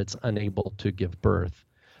 that it's unable to give birth,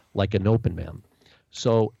 like an open mem.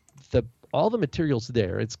 So all the materials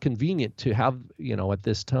there, it's convenient to have, at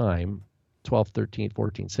this time, 12th, 13th,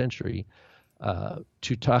 14th century,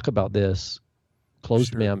 to talk about this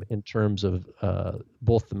closed mem in terms of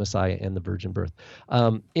both the Messiah and the virgin birth.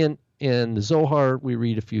 In the Zohar, we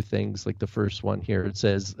read a few things, like the first one here. It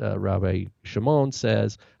says, Rabbi Shimon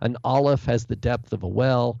says, an aleph has the depth of a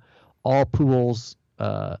well. All pools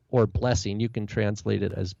or blessing, you can translate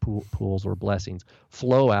it as pools or blessings,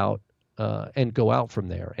 flow out and go out from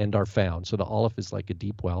there and are found. So the aleph is like a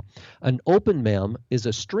deep well. An open mem is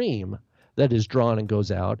a stream that is drawn and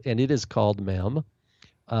goes out, and it is called mem.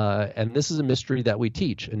 And this is a mystery that we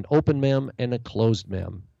teach, an open mem and a closed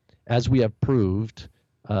mem, as we have proved,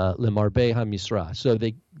 Lemarbeh HaMisra. So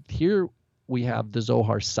here we have the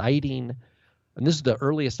Zohar citing, and this is the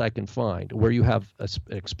earliest I can find, where you have an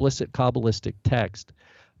explicit Kabbalistic text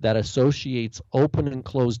that associates open and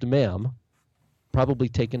closed mem, probably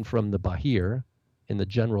taken from the Bahir in the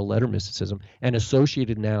general letter mysticism, and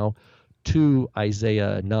associated now to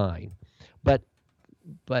Isaiah 9.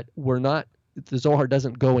 But we're not, the Zohar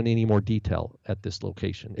doesn't go in any more detail at this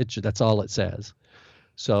location. That's all it says.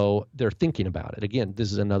 So they're thinking about it. Again,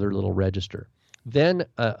 this is another little register. Then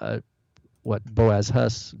what Boaz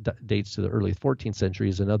Huss dates to the early 14th century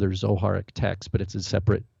is another Zoharic text, but it's a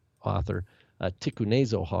separate author, Tikkunei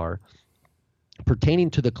Zohar. Pertaining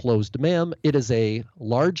to the closed mem, it is a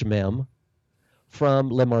large mem from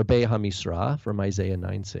Lemarbeh HaMisra, from Isaiah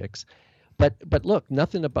 9:6. But look,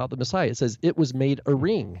 nothing about the Messiah. It says it was made a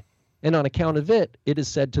ring, and on account of it, it is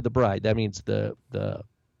said to the bride. That means the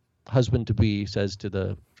husband-to-be says to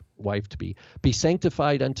the wife-to-be, be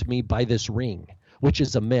sanctified unto me by this ring, which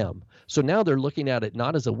is a mem. So now they're looking at it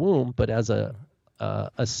not as a womb, but as a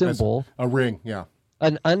symbol. As a ring, yeah.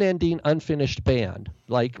 An unending, unfinished band,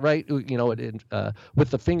 like, right, with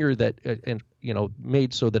the finger that,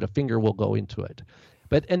 made so that a finger will go into it.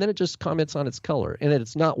 And then it just comments on its color. And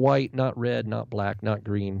it's not white, not red, not black, not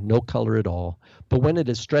green, no color at all. But when it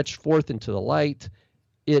is stretched forth into the light,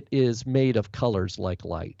 it is made of colors like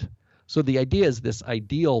light. So the idea is this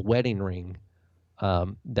ideal wedding ring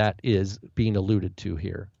that is being alluded to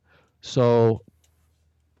here. So,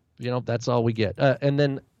 that's all we get. And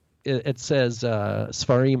then it says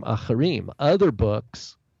Sfarim Acharim, other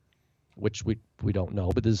books, which we don't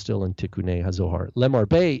know, but this is still in Tikkunei HaZohar.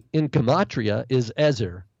 Lemarbeh in Gematria is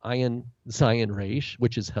Ezer, Ayin Zayin Resh,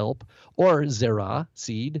 which is help, or Zerah,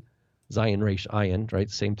 seed, Zayin Resh Ayin,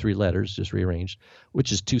 right? Same three letters, just rearranged,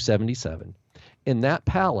 which is 277. In that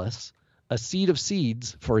palace, a seed of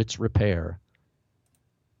seeds for its repair.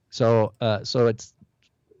 So it's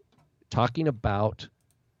talking about,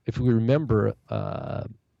 if we remember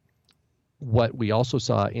what we also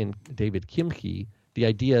saw in David Kimchi, the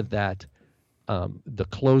idea that the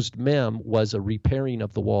closed mem was a repairing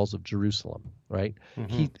of the walls of Jerusalem, right?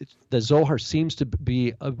 Mm-hmm. The Zohar seems to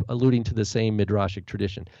be alluding to the same midrashic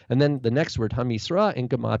tradition. And then the next word, HaMisra in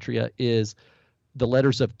Gematria, is the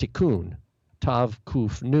letters of Tikkun, Tav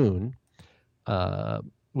Kuf Nun,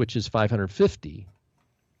 which is 550.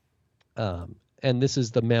 And this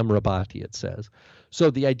is the Mem Rabati, it says. So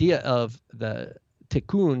the idea of the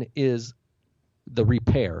Tikkun is the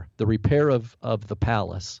repair of the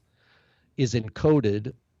palace is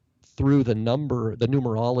encoded through the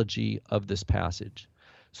numerology of this passage.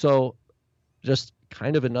 So just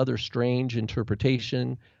kind of another strange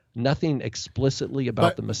interpretation, nothing explicitly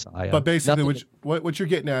about the Messiah. But basically what you're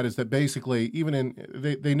getting at is that basically even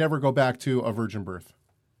they never go back to a virgin birth.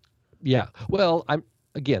 Yeah. Well,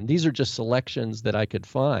 these are just selections that I could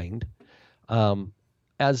find.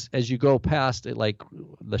 As you go past it, like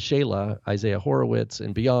the Shelah, Isaiah Horowitz,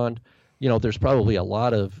 and beyond, there's probably a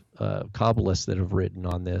lot of Kabbalists that have written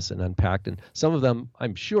on this and unpacked, and some of them,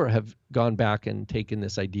 I'm sure, have gone back and taken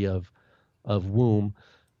this idea of womb,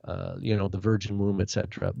 the virgin womb,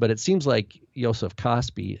 etc. But it seems like Yosef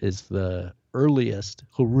Kaspi is the earliest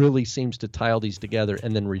who really seems to tie all these together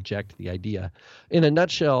and then reject the idea. In a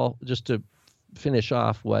nutshell, just to finish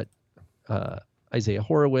off what Isaiah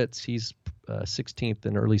Horowitz, he's 16th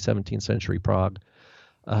and early 17th century Prague,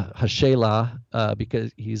 Hashelah,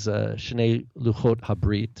 because he's Shnei Luchot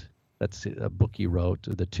Habrit, that's a book he wrote,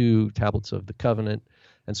 the two tablets of the covenant,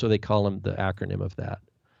 And so they call him, the acronym of that,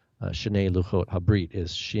 Shnei Luchot Habrit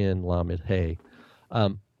is Shin Lamed Hey.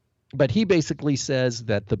 But he basically says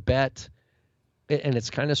that the bet, and it's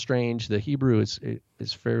kind of strange, the Hebrew is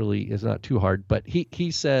not too hard, but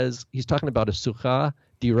he says, he's talking about a sukkah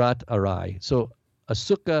dirat arai. So a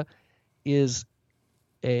sukkah is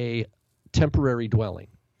a temporary dwelling.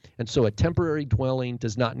 And so a temporary dwelling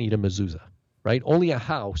does not need a mezuzah, right? Only a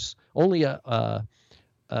house, only a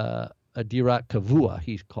dirat kavua,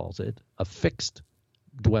 he calls it, a fixed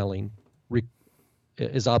dwelling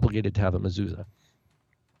is obligated to have a mezuzah.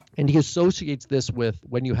 And he associates this with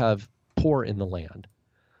when you have poor in the land.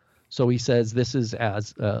 So he says this is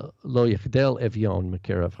as lo yechdel evion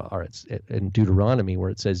mekerav haaretz in Deuteronomy, where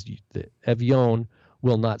it says the evion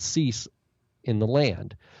will not cease in the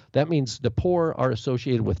land. That means the poor are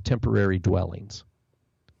associated with temporary dwellings,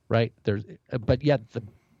 right? But yet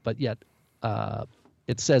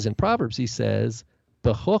it says in Proverbs, he says,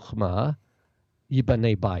 "B'chokhmah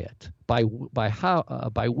yibanei bayit."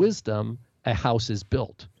 By wisdom, a house is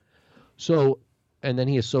built. So, and then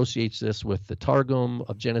he associates this with the Targum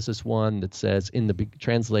of Genesis 1 that says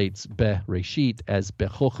translates Bereshit as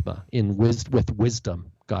Bechokma, with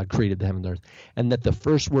wisdom. God created the heaven and earth, and that the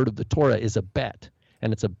first word of the Torah is a bet,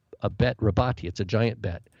 and it's a bet rabati, it's a giant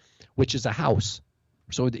bet, which is a house.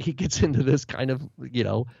 So he gets into this kind of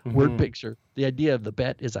word picture. The idea of the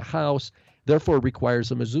bet is a house, therefore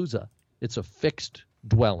requires a mezuzah. It's a fixed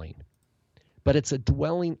dwelling, but it's a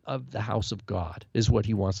dwelling of the house of God, is what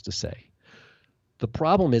he wants to say. The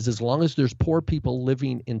problem is, as long as there's poor people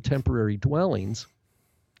living in temporary dwellings,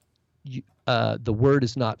 the word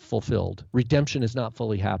is not fulfilled. Redemption has not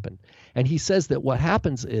fully happened. And he says that what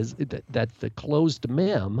happens is that the closed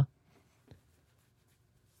mem,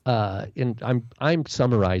 and I'm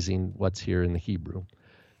summarizing what's here in the Hebrew,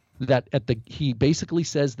 that he basically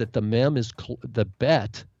says that the mem is the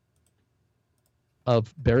bet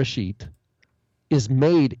of Bereshit is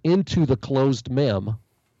made into the closed mem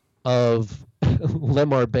of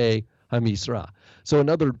Lemarbe Hamisra. So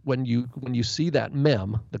when you see that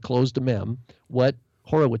mem, the closed mem, what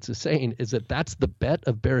Horowitz is saying is that that's the bet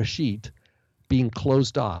of Bereshit being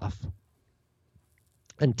closed off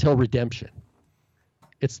until redemption.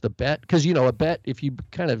 It's the bet, because a bet, if you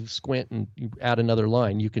kind of squint and you add another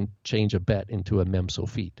line, you can change a bet into a mem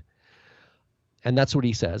sofit. And that's what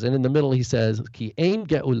he says. And in the middle he says, Ki ein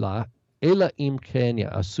ge'ula ela im ken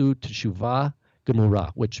ya'asu teshuvah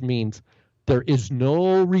gemura, which means there is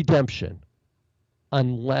no redemption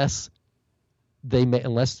unless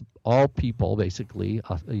all people basically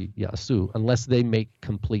yasu, unless they make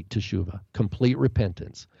complete teshuvah, complete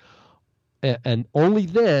repentance, and only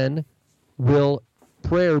then will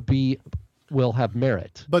prayer will have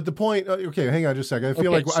merit. But the point, okay, hang on just a second.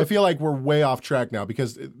 I feel like we're way off track now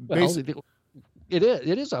because it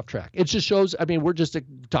is off track. It just shows. I mean, we're just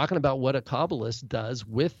talking about what a Kabbalist does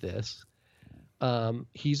with this.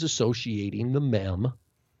 He's associating the mem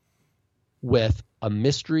with a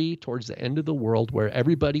mystery towards the end of the world where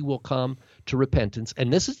everybody will come to repentance.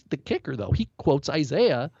 And this is the kicker, though. He quotes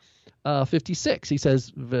Isaiah 56. He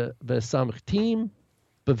says, "V'samchtim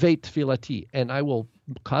b'veit tefilati," and I will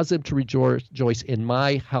cause them to rejoice in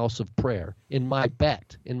my house of prayer, in my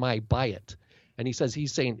bet, in my bayit. And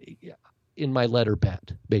he's saying, in my letter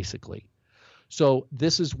bet, basically. So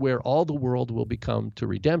this is where all the world will become to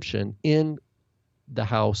redemption, in the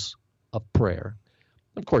house of prayer.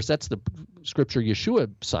 Of course, that's the scripture Yeshua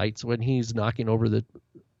cites when he's knocking over the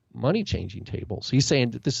money changing tables. He's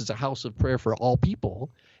saying that this is a house of prayer for all people,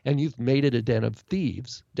 and you've made it a den of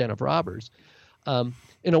thieves, den of robbers.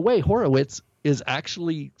 In a way, Horowitz is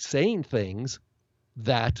actually saying things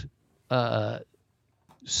that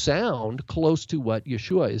sound close to what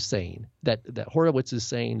Yeshua is saying. That Horowitz is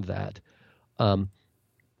saying that the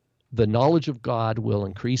knowledge of God will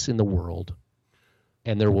increase in the world,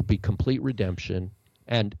 and there will be complete redemption,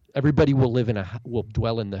 and everybody will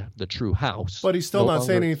dwell in the true house. But he's still not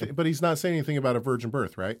saying anything. But he's not saying anything about a virgin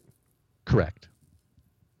birth, right? Correct.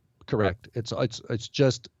 It's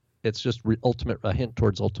just a hint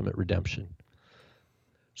towards ultimate redemption.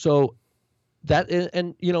 So that,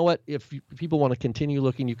 and you know what? If people want to continue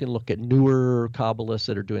looking, you can look at newer Kabbalists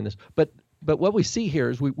that are doing this. But what we see here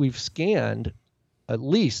is we've scanned at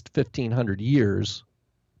least 1,500 years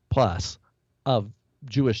plus of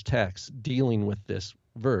Jewish texts dealing with this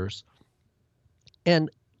verse. And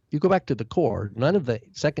you go back to the core, none of the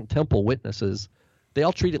Second Temple witnesses, they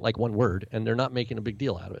all treat it like one word, and they're not making a big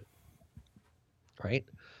deal out of it, right?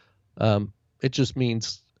 It just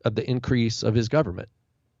means of the increase of his government,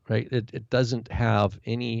 right? It doesn't have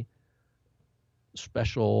any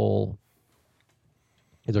special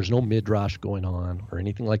There's no midrash going on or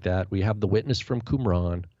anything like that. We have the witness from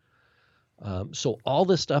Qumran. So all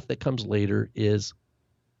the stuff that comes later is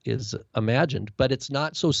imagined, but it's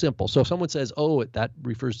not so simple. So if someone says, "Oh, that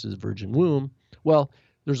refers to the virgin womb," well,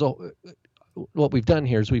 what we've done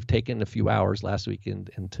here is we've taken a few hours last week and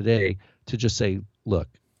today to just say, look,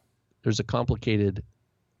 there's a complicated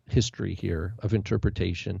history here of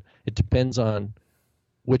interpretation. It depends on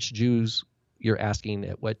which Jews you're asking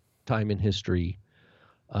at what time in history,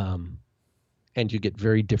 and you get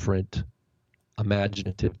very different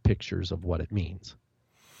imaginative pictures of what it means.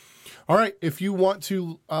 All right. If you want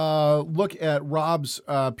to look at Rob's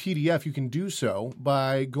PDF, you can do so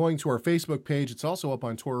by going to our Facebook page. It's also up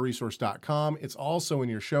on TorahResource.com. It's also in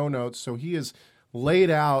your show notes. So he has laid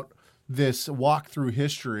out this walkthrough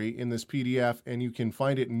history in this PDF, and you can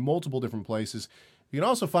find it in multiple different places. You can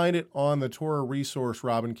also find it on the Torah Resource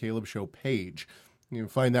Rob and Caleb Show page. You can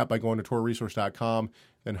find that by going to TorahResource.com,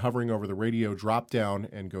 then hovering over the radio drop-down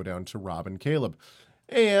and go down to Rob and Caleb.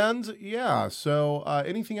 And, yeah, so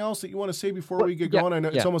anything else that you want to say before we get going? I know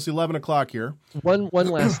it's almost 11 o'clock here. One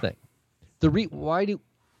last thing. Why do,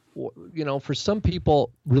 for some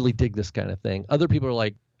people really dig this kind of thing. Other people are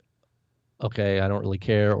like, okay, I don't really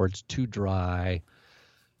care, or it's too dry.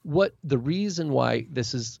 The reason why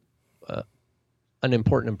this is an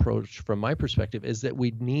important approach from my perspective is that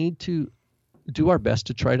we need to do our best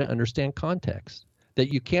to try to understand context.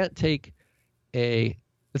 That you can't take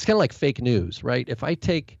it's kind of like fake news, right? If I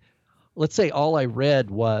let's say all I read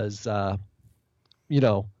was, Tikkun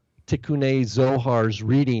Zohar's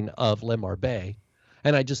reading of Lemar Bey,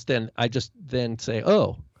 and I just then say,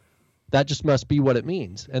 oh, that just must be what it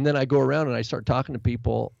means. And then I go around and I start talking to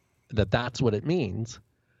people that's what it means.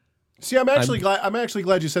 See, I'm actually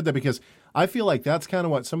glad you said that, because I feel like that's kind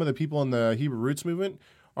of what some of the people in the Hebrew Roots movement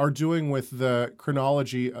are doing with the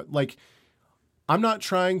chronology. Like, I'm not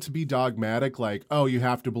trying to be dogmatic, like, oh, you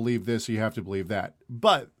have to believe this or you have to believe that.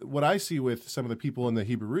 But what I see with some of the people in the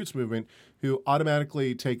Hebrew Roots movement who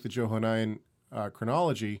automatically take the Johannine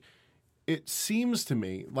chronology, it seems to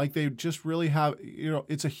me like they just really have,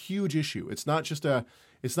 it's a huge issue. It's not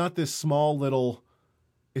this small little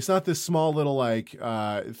like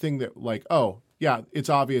thing that, like, oh yeah, it's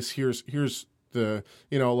obvious. Here's the,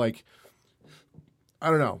 like, I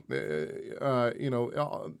don't know,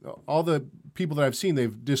 all the people that I've seen,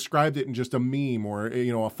 they've described it in just a meme or, a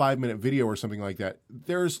 5-minute video or something like that.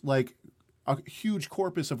 There's like a huge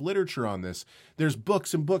corpus of literature on this. There's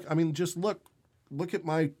books and books. I mean, just look at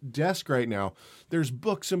my desk right now. There's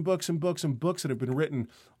books and books and books and books that have been written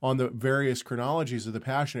on the various chronologies of the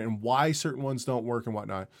Passion and why certain ones don't work and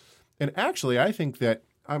whatnot. And actually, I think that,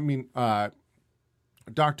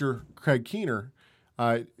 Dr. Craig Keener,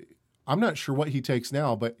 I'm not sure what he takes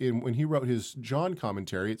now, but when he wrote his John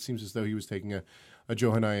commentary, it seems as though he was taking a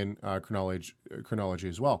Johannine chronology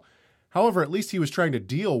as well. However, at least he was trying to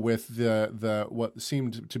deal with the what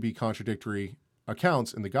seemed to be contradictory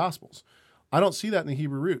accounts in the Gospels. I don't see that in the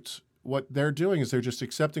Hebrew Roots. What they're doing is they're just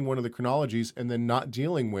accepting one of the chronologies and then not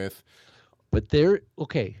dealing with. But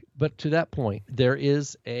but to that point, there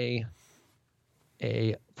is a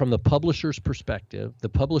from the publisher's perspective, the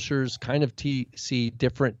publishers kind of see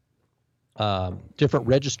different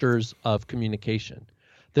registers of communication.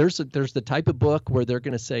 There's the type of book where they're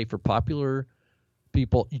going to say, for popular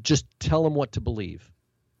people, you just tell them what to believe.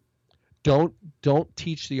 Don't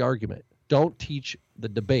teach the argument. Don't teach the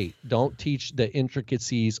debate. Don't teach the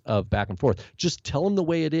intricacies of back and forth. Just tell them the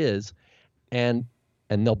way it is, and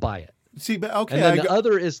they'll buy it. See, but okay. And then the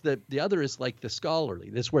other is like the scholarly.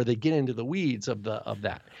 This is where they get into the weeds of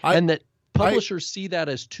that, and that publishers see that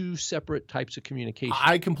as two separate types of communication.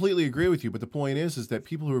 I completely agree with you, but the point is that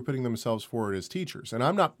people who are putting themselves forward as teachers, and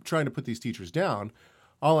I'm not trying to put these teachers down.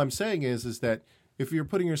 All I'm saying is that if you're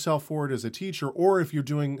putting yourself forward as a teacher, or if you're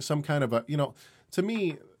doing some kind of to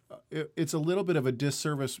me, it's a little bit of a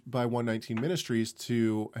disservice by 119 Ministries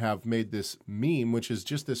to have made this meme, which is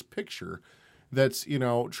just this picture that's,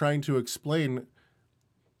 trying to explain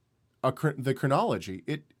the chronology.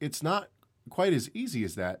 It's not quite as easy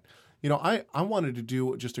as that. I wanted to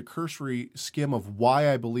do just a cursory skim of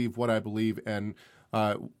why I believe what I believe, and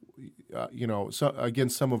so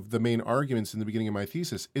against some of the main arguments in the beginning of my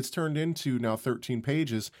thesis. It's turned into now 13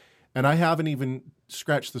 pages, and I haven't even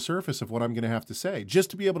scratched the surface of what I'm going to have to say, just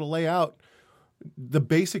to be able to lay out the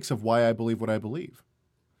basics of why I believe what I believe.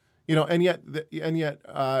 And yet,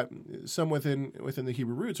 some within the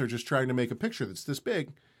Hebrew Roots are just trying to make a picture that's this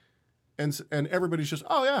big, and everybody's just,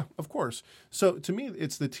 oh yeah, of course. So to me,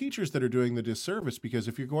 it's the teachers that are doing the disservice, because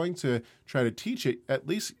if you're going to try to teach it, at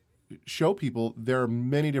least show people there are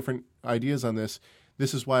many different ideas on this.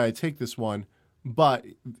 This is why I take this one, but,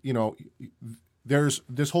 there's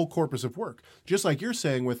this whole corpus of work. Just like you're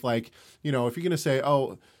saying with if you're going to say,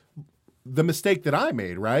 oh, the mistake that I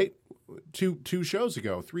made, right? 3 shows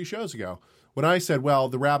ago, when I said, well,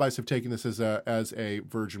 the rabbis have taken this as a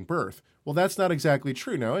virgin birth. Well, that's not exactly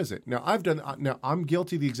true now, is it? Now, I'm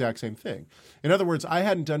guilty of the exact same thing. In other words, I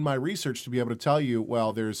hadn't done my research to be able to tell you,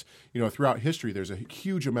 well, there's, throughout history, there's a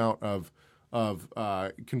huge amount of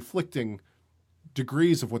conflicting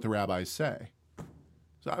degrees of what the rabbis say.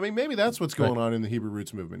 So, maybe that's what's going on in the Hebrew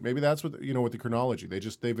roots movement. Maybe that's what, with the chronology.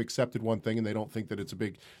 They've accepted one thing and they don't think that it's a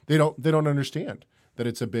big, they don't understand that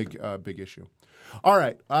it's a big issue. All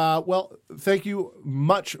right. Well, thank you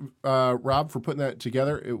much, Rob, for putting that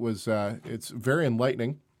together. It's very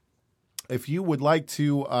enlightening. If you would like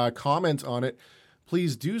to comment on it,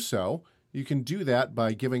 please do so. You can do that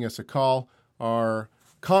by giving us a call. Our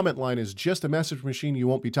comment line is just a message machine. You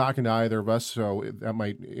won't be talking to either of us, so that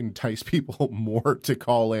might entice people more to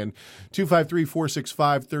call in.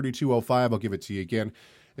 253-465-3205. I'll give it to you again.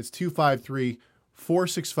 It's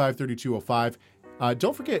 253-465-3205.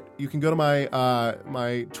 Don't forget, you can go to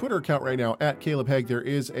my Twitter account right now, @CalebHegg. There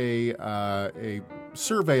is a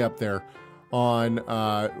survey up there on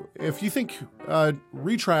if you think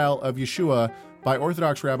retrial of Yeshua by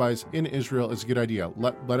Orthodox rabbis in Israel is a good idea.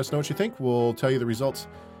 Let us know what you think. We'll tell you the results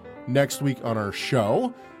next week on our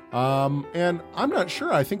show. And I'm not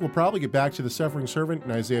sure. I think we'll probably get back to the suffering servant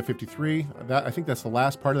in Isaiah 53. I think that's the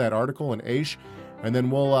last part of that article in Aish. And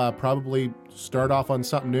then we'll probably start off on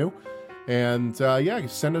something new. And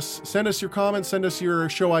send us your comments, send us your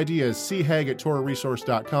show ideas.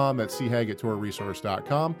 chegg@TorahResource.com. That's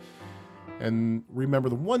chegg@TorahResource.com. And remember,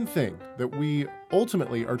 the one thing that we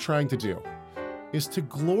ultimately are trying to do is to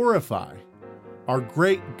glorify our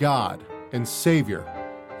great God and Savior,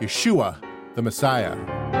 Yeshua, the Messiah.